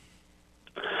game.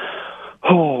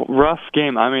 Oh, rough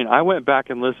game. I mean, I went back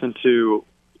and listened to,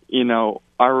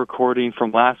 our recording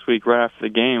from last week right after the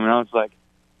game, and I was like,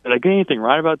 did I get anything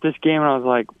right about this game? And I was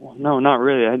like, well, no, not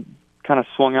really. I kind of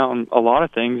swung out on a lot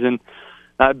of things, and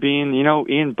that being,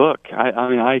 Ian Book.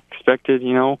 I expected,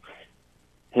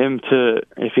 him to,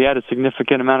 if he had a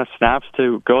significant amount of snaps,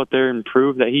 to go out there and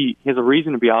prove that he has a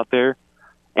reason to be out there.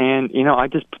 And, I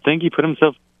just think he put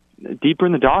himself deeper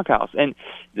in the doghouse. And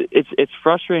it's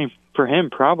frustrating for him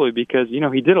probably because,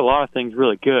 he did a lot of things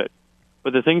really good.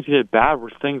 But the things he did bad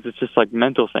were things that's just like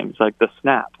mental things, like the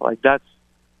snap. Like that's,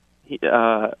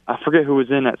 I forget who was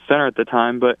in at center at the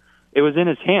time, but it was in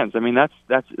his hands. I mean,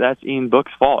 that's Ian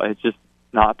Book's fault. It's just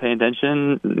not paying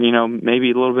attention,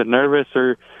 maybe a little bit nervous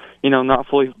or, not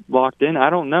fully locked in. I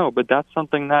don't know, but that's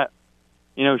something that,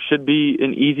 should be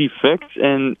an easy fix.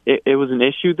 And it was an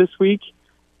issue this week.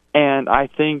 And I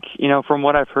think, from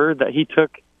what I've heard, that he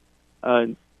took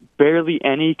barely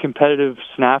any competitive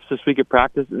snaps this week at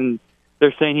practice. And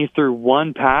they're saying he threw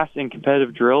one pass in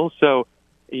competitive drills. So,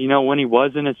 when he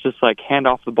wasn't, it's just like hand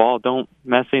off the ball. Don't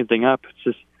mess anything up. It's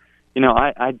just,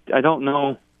 I don't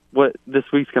know what this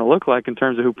week's going to look like in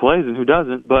terms of who plays and who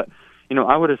doesn't. But,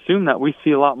 I would assume that we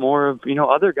see a lot more of,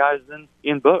 other guys than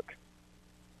Ian Book.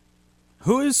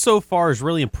 Who is so far has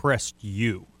really impressed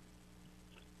you?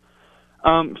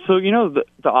 So, the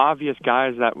obvious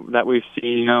guys that we've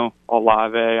seen,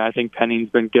 Olave, I think Penning's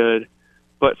been good.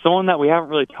 But someone that we haven't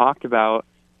really talked about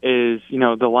is,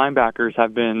 the linebackers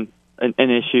have been an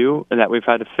issue that we've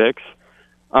had to fix.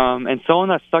 And someone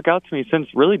that stuck out to me since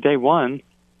really day one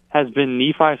has been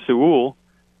Nephi Sewell.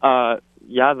 The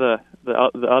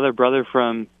other brother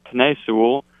from Penei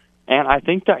Sewell. And I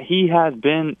think that he has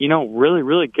been, really,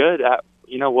 really good at,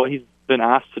 what he's been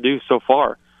asked to do so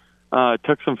far.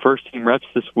 Took some first-team reps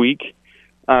this week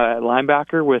at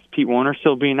linebacker with Pete Warner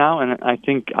still being out, and I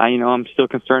think, I'm still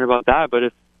concerned about that. But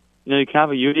if, you can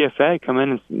have a UDFA come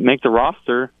in and make the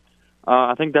roster,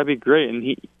 I think that'd be great.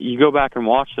 And you go back and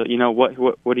watch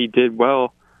what he did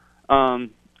well. And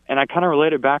I kind of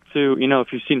relate it back to, if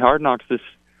you've seen Hard Knocks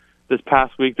this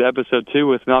past week, the episode 2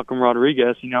 with Malcolm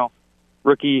Rodriguez,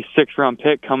 rookie 6th-round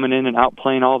pick coming in and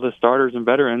outplaying all the starters and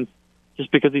veterans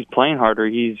just because he's playing harder.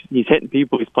 He's hitting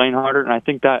people. He's playing harder, and I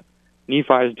think that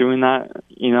Nephi is doing that,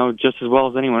 just as well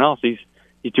as anyone else. He's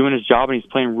doing his job, and he's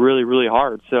playing really, really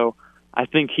hard. So I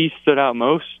think he stood out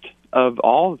most of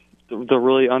all the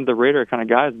really under-the-radar kind of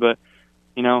guys, but,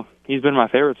 he's been my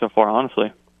favorite so far,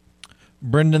 honestly.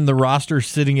 Brendan, the roster's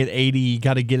sitting at 80. You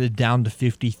got to get it down to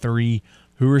 53.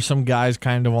 Who are some guys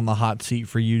kind of on the hot seat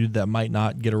for you that might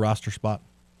not get a roster spot?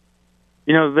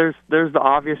 There's the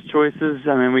obvious choices.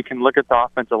 I mean, we can look at the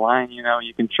offensive line.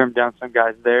 You can trim down some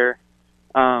guys there.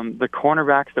 The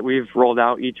cornerbacks that we've rolled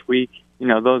out each week,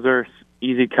 those are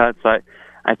easy cuts.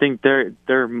 I think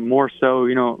they're more so,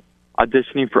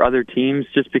 auditioning for other teams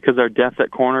just because our depth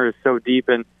at corner is so deep.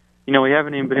 And, we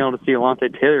haven't even been able to see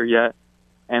Alontae Taylor yet.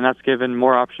 And that's given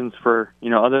more options for,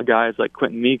 other guys like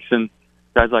Quentin Meeks and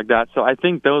guys like that. So I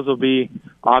think those will be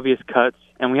obvious cuts.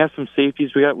 And we have some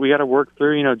safeties we got to work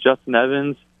through. Justin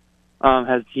Evans,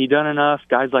 has he done enough?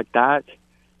 Guys like that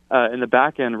in the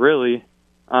back end, really.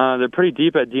 They're pretty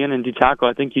deep at DN and D tackle.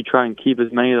 I think you try and keep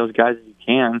as many of those guys as you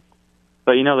can.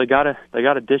 But they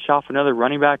gotta dish off another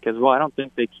running back as well. I don't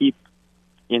think they keep.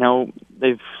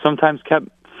 They've sometimes kept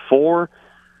 4,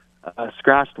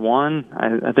 scratched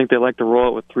 1. I think they like to roll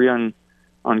it with 3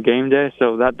 on game day.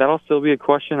 So that'll still be a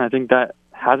question. I think that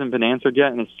hasn't been answered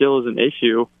yet, and it still is an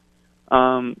issue.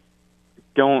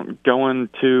 Going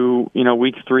to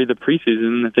week 3 of the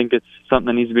preseason, I think it's something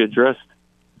that needs to be addressed.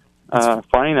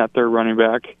 Finding that third running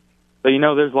back, but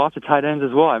there's lots of tight ends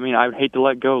as well. I mean, I would hate to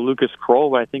let go of Lucas Kroll,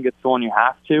 but I think it's the one you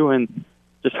have to, and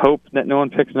just hope that no one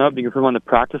picks him up. You can put him on the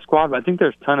practice squad, but I think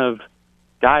there's a ton of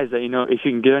guys that if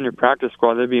you can get on your practice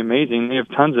squad, that'd be amazing. They have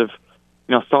tons of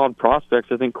solid prospects.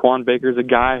 I think Quan Baker's a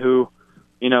guy who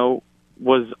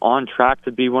was on track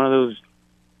to be one of those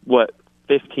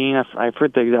 15. I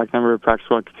forget the exact number of practice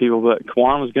squad people, but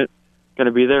Quan was going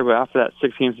to be there. But after that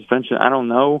 6-game suspension, I don't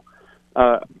know.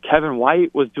 Kevin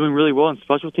White was doing really well in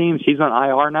special teams. He's on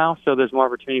IR now, so there's more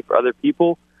opportunity for other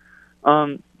people.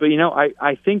 But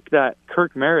I think that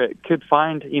Kirk Merritt could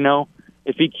find,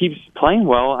 if he keeps playing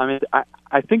well. I mean,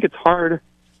 I think it's hard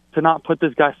to not put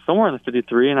this guy somewhere in the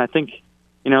 53. And I think,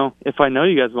 if I know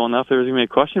you guys well enough, there's gonna be a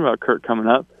question about Kirk coming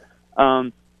up.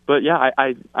 But yeah,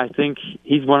 I think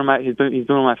he's one of my he's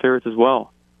one of my favorites as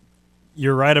well.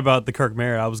 You're right about the Kirk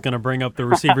Merritt. I was going to bring up the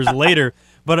receivers later,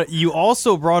 but you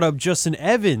also brought up Justin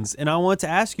Evans, and I want to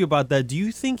ask you about that. Do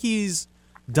you think he's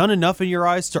done enough in your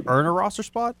eyes to earn a roster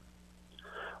spot?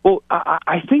 Well,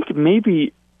 I think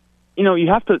maybe, you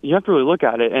have to really look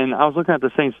at it. And I was looking at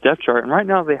the Saints depth chart, and right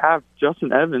now they have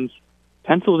Justin Evans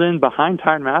penciled in behind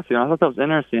Tyrann Mathieu. I thought that was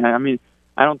interesting. I mean,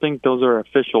 I don't think those are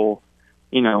official,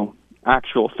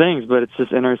 actual things, but it's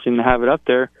just interesting to have it up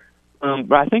there.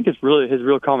 But I think it's really his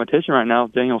real competition right now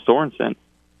is Daniel Sorensen.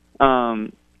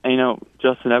 And,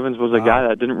 Justin Evans was a guy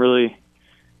that didn't really,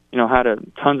 had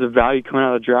tons of value coming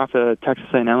out of the draft at Texas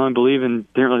A&M, I believe,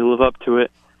 and didn't really live up to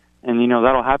it. And,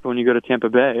 that'll happen when you go to Tampa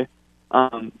Bay.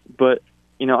 But,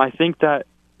 I think that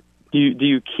do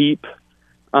you keep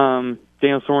Daniel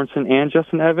Sorensen and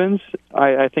Justin Evans?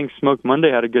 I think Smoke Monday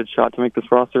had a good shot to make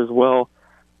this roster as well.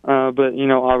 But,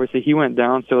 obviously he went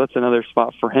down, so that's another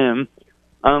spot for him.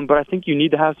 But I think you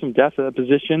need to have some depth at that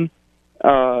position.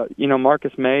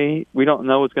 Marcus May, we don't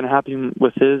know what's going to happen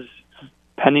with his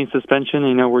pending suspension.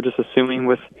 We're just assuming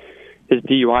with his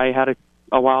DUI he had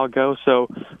a while ago, so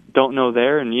don't know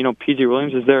there. And, P.J.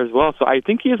 Williams is there as well. So I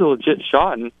think he has a legit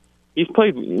shot, and he's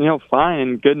played, fine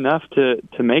and good enough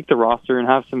to make the roster and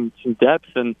have some depth.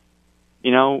 And,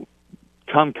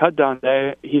 come cut down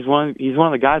day, he's one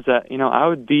of the guys that, I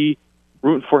would be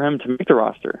rooting for him to make the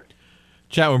roster.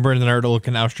 Chat with Brendan Ertel,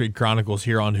 Canal Street Chronicles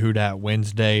here on Who Dat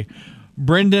Wednesday.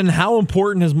 Brendan, how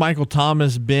important has Michael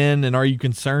Thomas been, and are you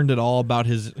concerned at all about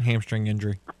his hamstring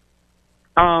injury?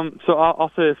 So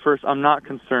I'll say this first. I'm not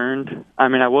concerned. I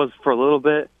mean, I was for a little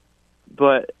bit,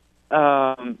 but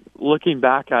looking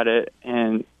back at it,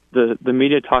 and the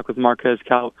media talk with Marquez,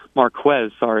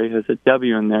 there's a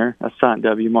W in there, a silent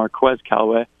W, Marquez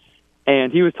Callaway.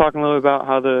 And he was talking a little about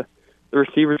how the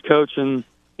receivers coach and,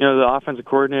 you know, the offensive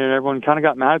coordinator and everyone kind of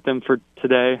got mad at them for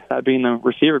today, that being the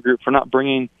receiver group, for not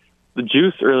bringing the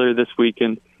juice earlier this week.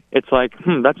 And it's like,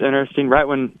 that's interesting. Right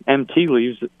when MT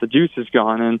leaves, the juice is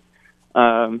gone.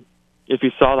 And if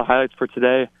you saw the highlights for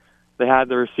today, they had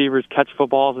the receivers catch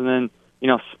footballs and then, you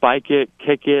know, spike it,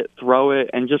 kick it, throw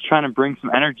it, and just trying to bring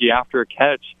some energy after a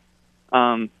catch.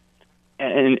 And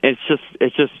it's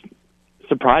just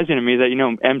surprising to me that, you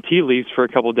know, MT leaves for a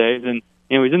couple of days and,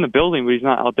 you know, he's in the building, but he's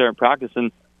not out there in practice,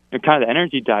 and kind of the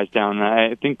energy dies down. And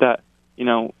I think that, you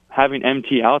know, having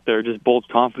MT out there just builds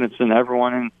confidence in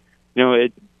everyone, and, you know,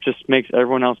 it just makes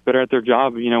everyone else better at their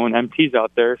job, you know, when MT's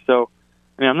out there. So,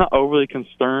 I mean, I'm not overly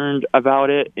concerned about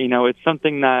it. You know, it's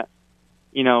something that,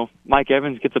 you know, Mike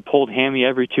Evans gets a pulled hammy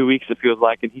every 2 weeks, it feels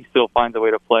like, and he still finds a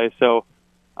way to play. So,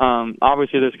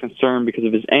 obviously there's concern because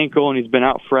of his ankle, and he's been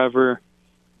out forever.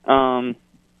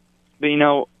 But, you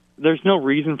know, there's no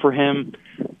reason for him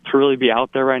to really be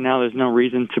out there right now. There's no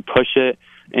reason to push it.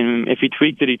 And if he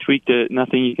tweaked it, he tweaked it.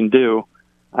 Nothing you can do.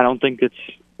 I don't think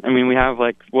we have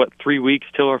 3 weeks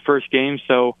till our first game,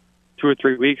 so 2 or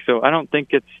 3 weeks. So I don't think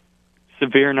it's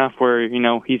severe enough where, you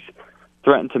know, he's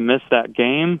threatened to miss that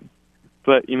game.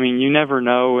 But, I mean, you never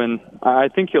know, and I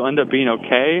think he'll end up being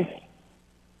okay.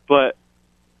 But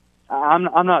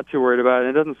I'm not too worried about it.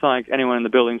 It doesn't sound like anyone in the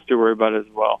building's too worried about it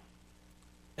as well.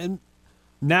 And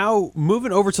now,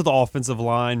 moving over to the offensive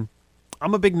line,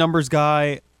 I'm a big numbers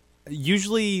guy.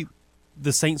 Usually,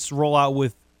 the Saints roll out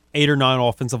with 8 or 9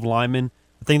 offensive linemen.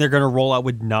 I think they're going to roll out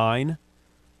with 9.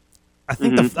 I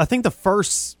think the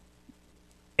first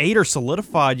 8 are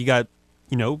solidified. You got,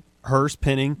 you know, Hurst,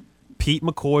 Penning, Pete,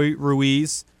 McCoy,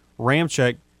 Ruiz,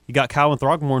 Ramczyk. You got Calvin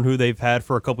Throckmorton, who they've had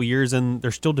for a couple years, and they're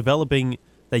still developing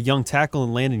that young tackle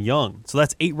in Landon Young. So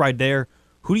that's 8 right there.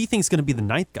 Who do you think is going to be the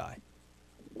 9th guy?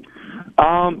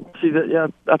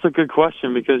 That's a good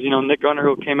question because, you know, Nick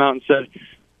Underhill came out and said,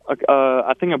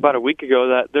 I think about a week ago,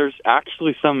 that there's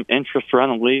actually some interest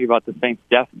around the league about the Saints'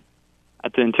 depth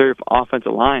at the interior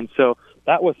offensive line. So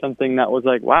that was something that was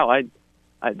like, wow,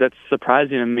 that's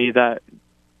surprising to me that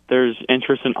there's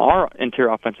interest in our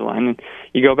interior offensive line. And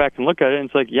you go back and look at it, and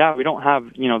it's like, yeah, we don't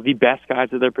have, you know, the best guys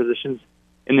at their positions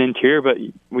in the interior, but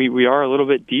we are a little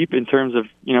bit deep in terms of,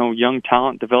 you know, young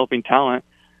talent, developing talent.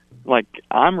 Like,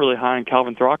 I'm really high on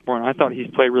Calvin Throckmorton. I thought he's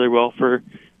played really well for,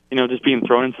 you know, just being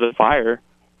thrown into the fire.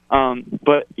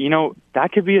 But, you know,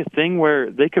 that could be a thing where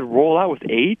they could roll out with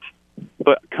 8,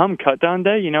 but come cutdown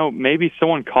day, you know, maybe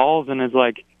someone calls and is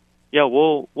like, yeah,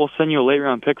 we'll send you a late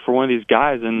round pick for one of these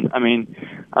guys. And, I mean,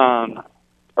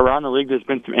 around the league, there's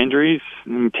been some injuries.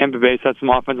 Tampa Bay's had some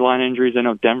offensive line injuries. I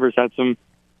know Denver's had some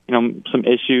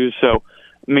issues. So,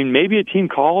 I mean, maybe a team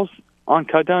calls on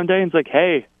cutdown day and it's like,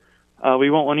 hey,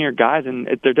 we want one of your guys, and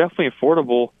they're definitely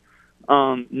affordable.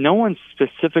 No one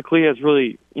specifically has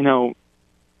really, you know,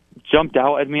 jumped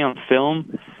out at me on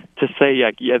film to say,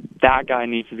 yeah, that guy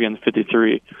needs to be on the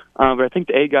 53. But I think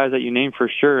the 8 guys that you named for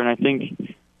sure, and I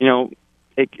think, you know,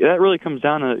 that really comes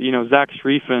down to, you know, Zach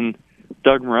Strief and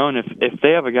Doug Marrone. If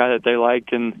they have a guy that they like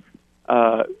and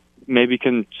maybe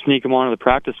can sneak him onto the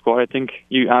practice squad, I think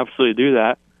you absolutely do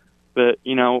that. But,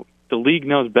 you know, the league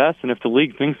knows best, and if the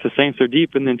league thinks the Saints are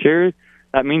deep in the interior,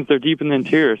 that means they're deep in the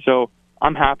interior. So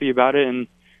I'm happy about it, and,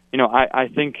 you know, I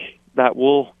think that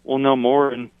we'll know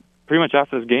more and pretty much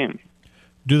after this game.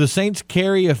 Do the Saints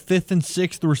carry a 5th and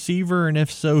 6th receiver, and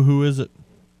if so, who is it?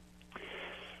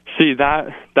 See,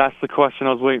 that's the question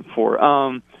I was waiting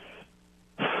for.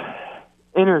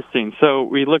 Interesting. So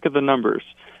we look at the numbers.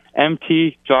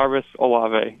 MT, Jarvis,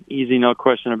 Olave. Easy, no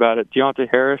question about it. Deontay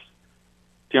Harris,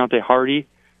 Deontay Hardy.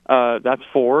 That's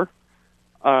 4.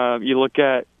 You look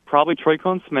at probably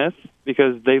Troycon Smith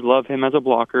because they love him as a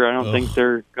blocker. I don't think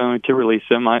they're going to release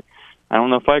him. I don't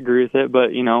know if I agree with it,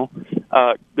 but, you know,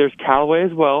 there's Callaway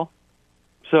as well.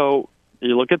 So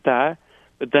you look at that,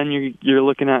 but then you're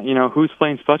looking at, you know, who's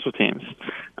playing special teams.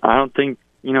 I don't think,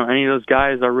 you know, any of those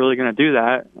guys are really going to do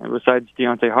that besides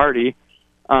Deontay Hardy.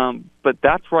 But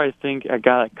that's where I think a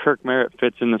guy like Kirk Merritt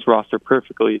fits in this roster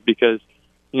perfectly because,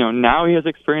 you know, now he has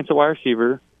experience at wide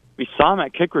receiver. We saw him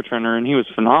at kick returner, and he was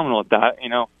phenomenal at that. You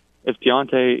know, if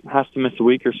Deontay has to miss a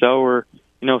week or so or,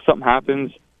 you know, something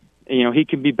happens, you know, he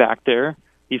can be back there.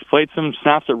 He's played some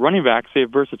snaps at running back, so he has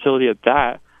versatility at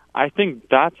that. I think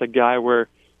that's a guy where,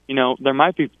 you know, there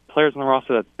might be players on the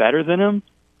roster that's better than him,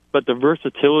 but the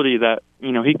versatility that,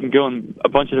 you know, he can go in a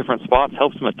bunch of different spots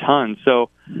helps him a ton. So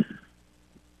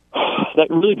that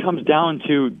really comes down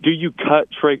to, do you cut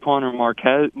Traquan or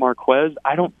Marquez?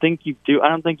 I don't think you do. I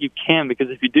don't think you can, because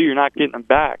if you do, you're not getting them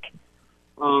back.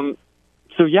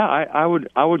 So yeah, I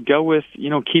would go with,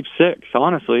 keep 6,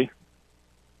 honestly.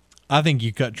 I think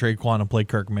you cut Traquan and play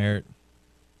Kirk Merritt.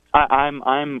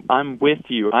 I'm with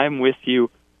you. I'm with you.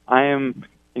 I am,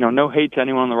 no hate to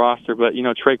anyone on the roster, but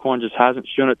Traquan just hasn't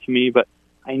shown it to me. But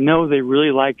I know they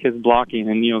really like his blocking,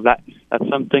 and that's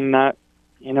something that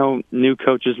new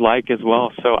coaches like as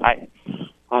well. So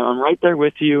I'm right there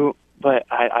with you, but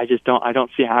I just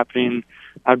don't see it happening.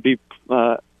 I'd be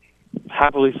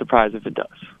happily surprised if it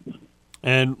does.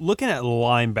 And looking at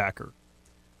linebacker,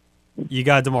 you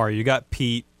got DeMario, you got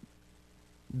Pete.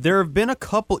 There have been a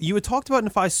couple. You had talked about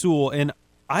Nafai Sewell, and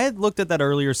I had looked at that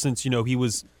earlier since, he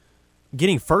was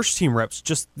getting first-team reps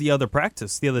just the other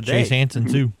day. Chase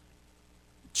Hansen, too.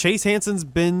 Chase Hansen's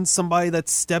been somebody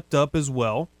that's stepped up as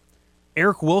well.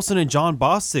 Eric Wilson and John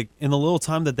Bostic, in the little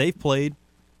time that they've played,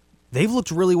 they've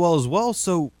looked really well as well.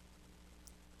 So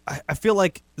I feel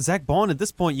like Zach Bond, at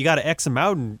this point, you got to X him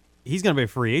out, and he's going to be a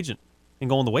free agent and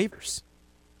go on the waivers.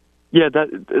 Yeah,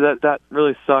 that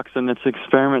really sucks, and it's an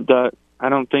experiment that I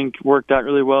don't think worked out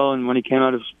really well. And when he came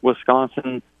out of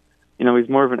Wisconsin, he's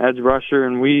more of an edge rusher,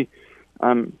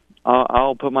 and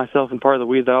I'll put myself in part of the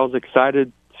we that I was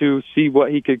excited to see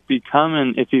what he could become,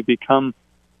 and if he become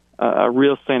a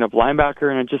real stand-up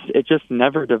linebacker, and it just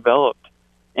never developed.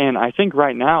 And I think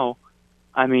right now,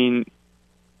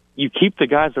 you keep the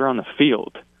guys that are on the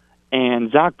field,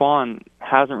 and Zach Bond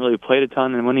hasn't really played a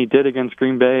ton, and when he did against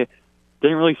Green Bay,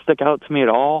 didn't really stick out to me at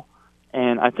all.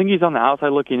 And I think he's on the outside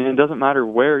looking in. It doesn't matter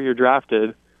where you're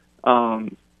drafted.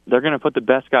 They're going to put the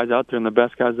best guys out there and the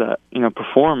best guys that,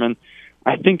 perform. And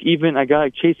I think even a guy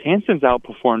like Chase Hansen's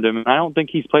outperformed him. And I don't think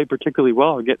he's played particularly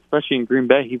well, especially in Green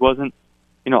Bay. He wasn't,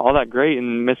 all that great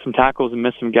and missed some tackles and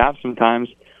missed some gaps sometimes.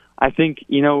 I think,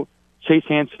 Chase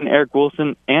Hansen, Eric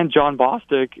Wilson, and John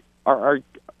Bostic are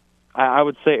I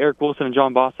would say Eric Wilson and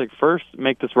John Bostic first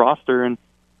make this roster, and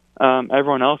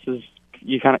everyone else is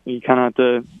you kind of have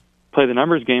to play the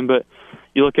numbers game. But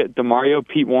you look at DeMario,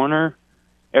 Pete Werner,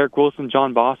 Eric Wilson,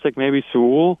 John Bostic, maybe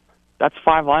Sewell. That's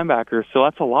 5 linebackers, so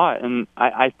that's a lot. And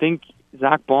I think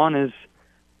Zach Bond is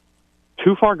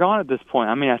too far gone at this point.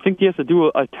 I think he has to do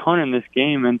a ton in this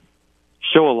game and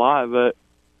show a lot, but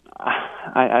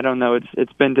I don't know.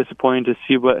 It's been disappointing to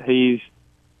see what he's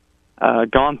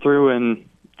gone through in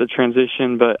the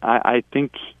transition, but I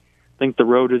think the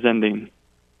road is ending.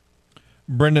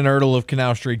 Brendan Ertl of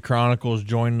Canal Street Chronicles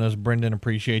joining us. Brendan,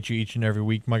 appreciate you each and every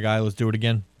week, my guy. Let's do it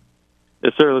again.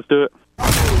 Yes, sir. Let's do it.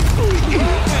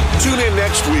 Tune in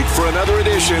next week for another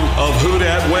edition of Who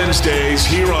Dat Wednesdays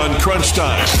here on Crunch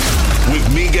Time with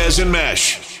Miguez and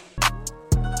Mesh.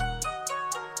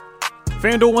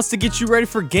 FanDuel wants to get you ready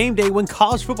for game day when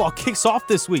college football kicks off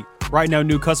this week. Right now,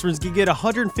 new customers can get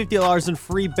 $150 in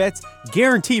free bets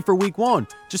guaranteed for week 1.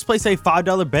 Just place a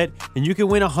 $5 bet and you can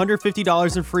win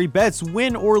 $150 in free bets,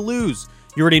 win or lose.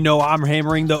 You already know I'm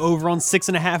hammering the over on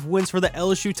 6.5 wins for the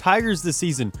LSU Tigers this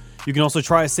season. You can also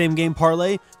try a same-game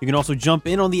parlay. You can also jump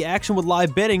in on the action with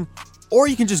live betting, or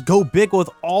you can just go big with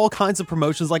all kinds of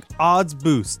promotions like Odds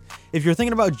Boost. If you're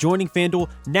thinking about joining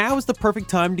FanDuel, now is the perfect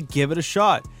time to give it a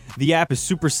shot. The app is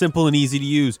super simple and easy to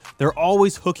use. They're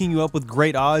always hooking you up with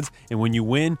great odds, and when you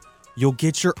win, you'll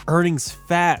get your earnings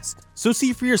fast. So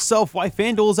see for yourself why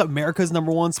FanDuel is America's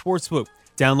 #1 sportsbook.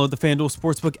 Download the FanDuel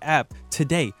Sportsbook app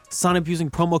today. Sign up using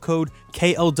promo code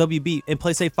KLWB and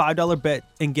place a $5 bet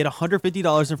and get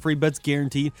 $150 in free bets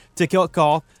guaranteed to kick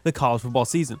off the college football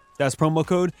season. That's promo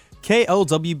code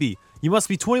KLWB. You must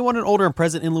be 21 and older and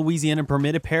present in Louisiana and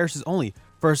permitted parishes only.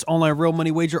 First online real money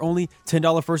wager only.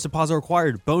 $10 first deposit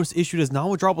required. Bonus issued as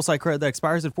non-withdrawable site credit that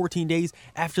expires in 14 days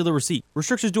after the receipt.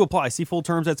 Restrictions do apply. See full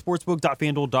terms at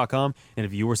sportsbook.fanduel.com. And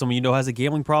if you or someone you know has a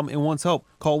gambling problem and wants help,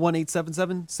 call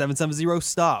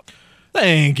 1-877-770-STOP.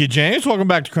 Thank you, James. Welcome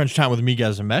back to Crunch Time with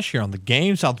Miguez and Mesh here on the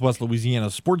Game, Southwest Louisiana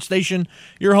Sports Station.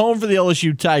 Your home for the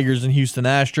LSU Tigers and Houston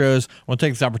Astros. I want to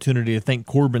take this opportunity to thank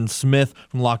Corbin Smith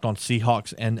from Locked On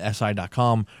Seahawks and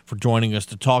SI.com for joining us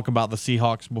to talk about the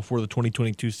Seahawks before the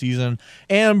 2022 season,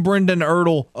 and Brendan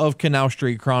Ertl of Canal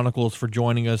Street Chronicles for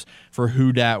joining us for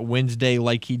Who Dat Wednesday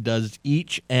like he does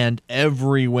each and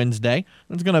every Wednesday.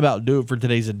 That's going to about do it for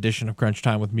today's edition of Crunch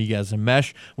Time with Miguez and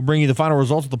Mesh. We'll bring you the final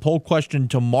results of the poll question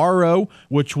tomorrow,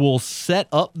 which will set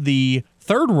up the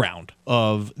third round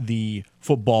of the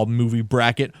football movie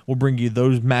bracket. We'll bring you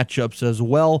those matchups as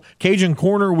well. Cajun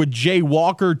Corner with Jay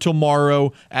Walker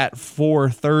tomorrow at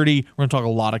 4:30. We're going to talk a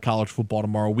lot of college football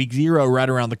tomorrow. Week 0 right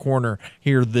around the corner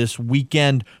here this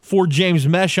weekend. For James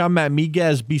Mesh, I'm Matt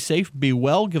Miguez. Be safe, be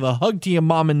well. Give a hug to your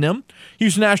mom and them.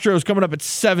 Houston Astros coming up at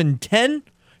 7:10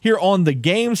 here on The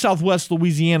Game, Southwest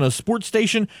Louisiana Sports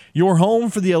Station, your home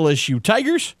for the LSU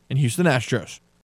Tigers and Houston Astros.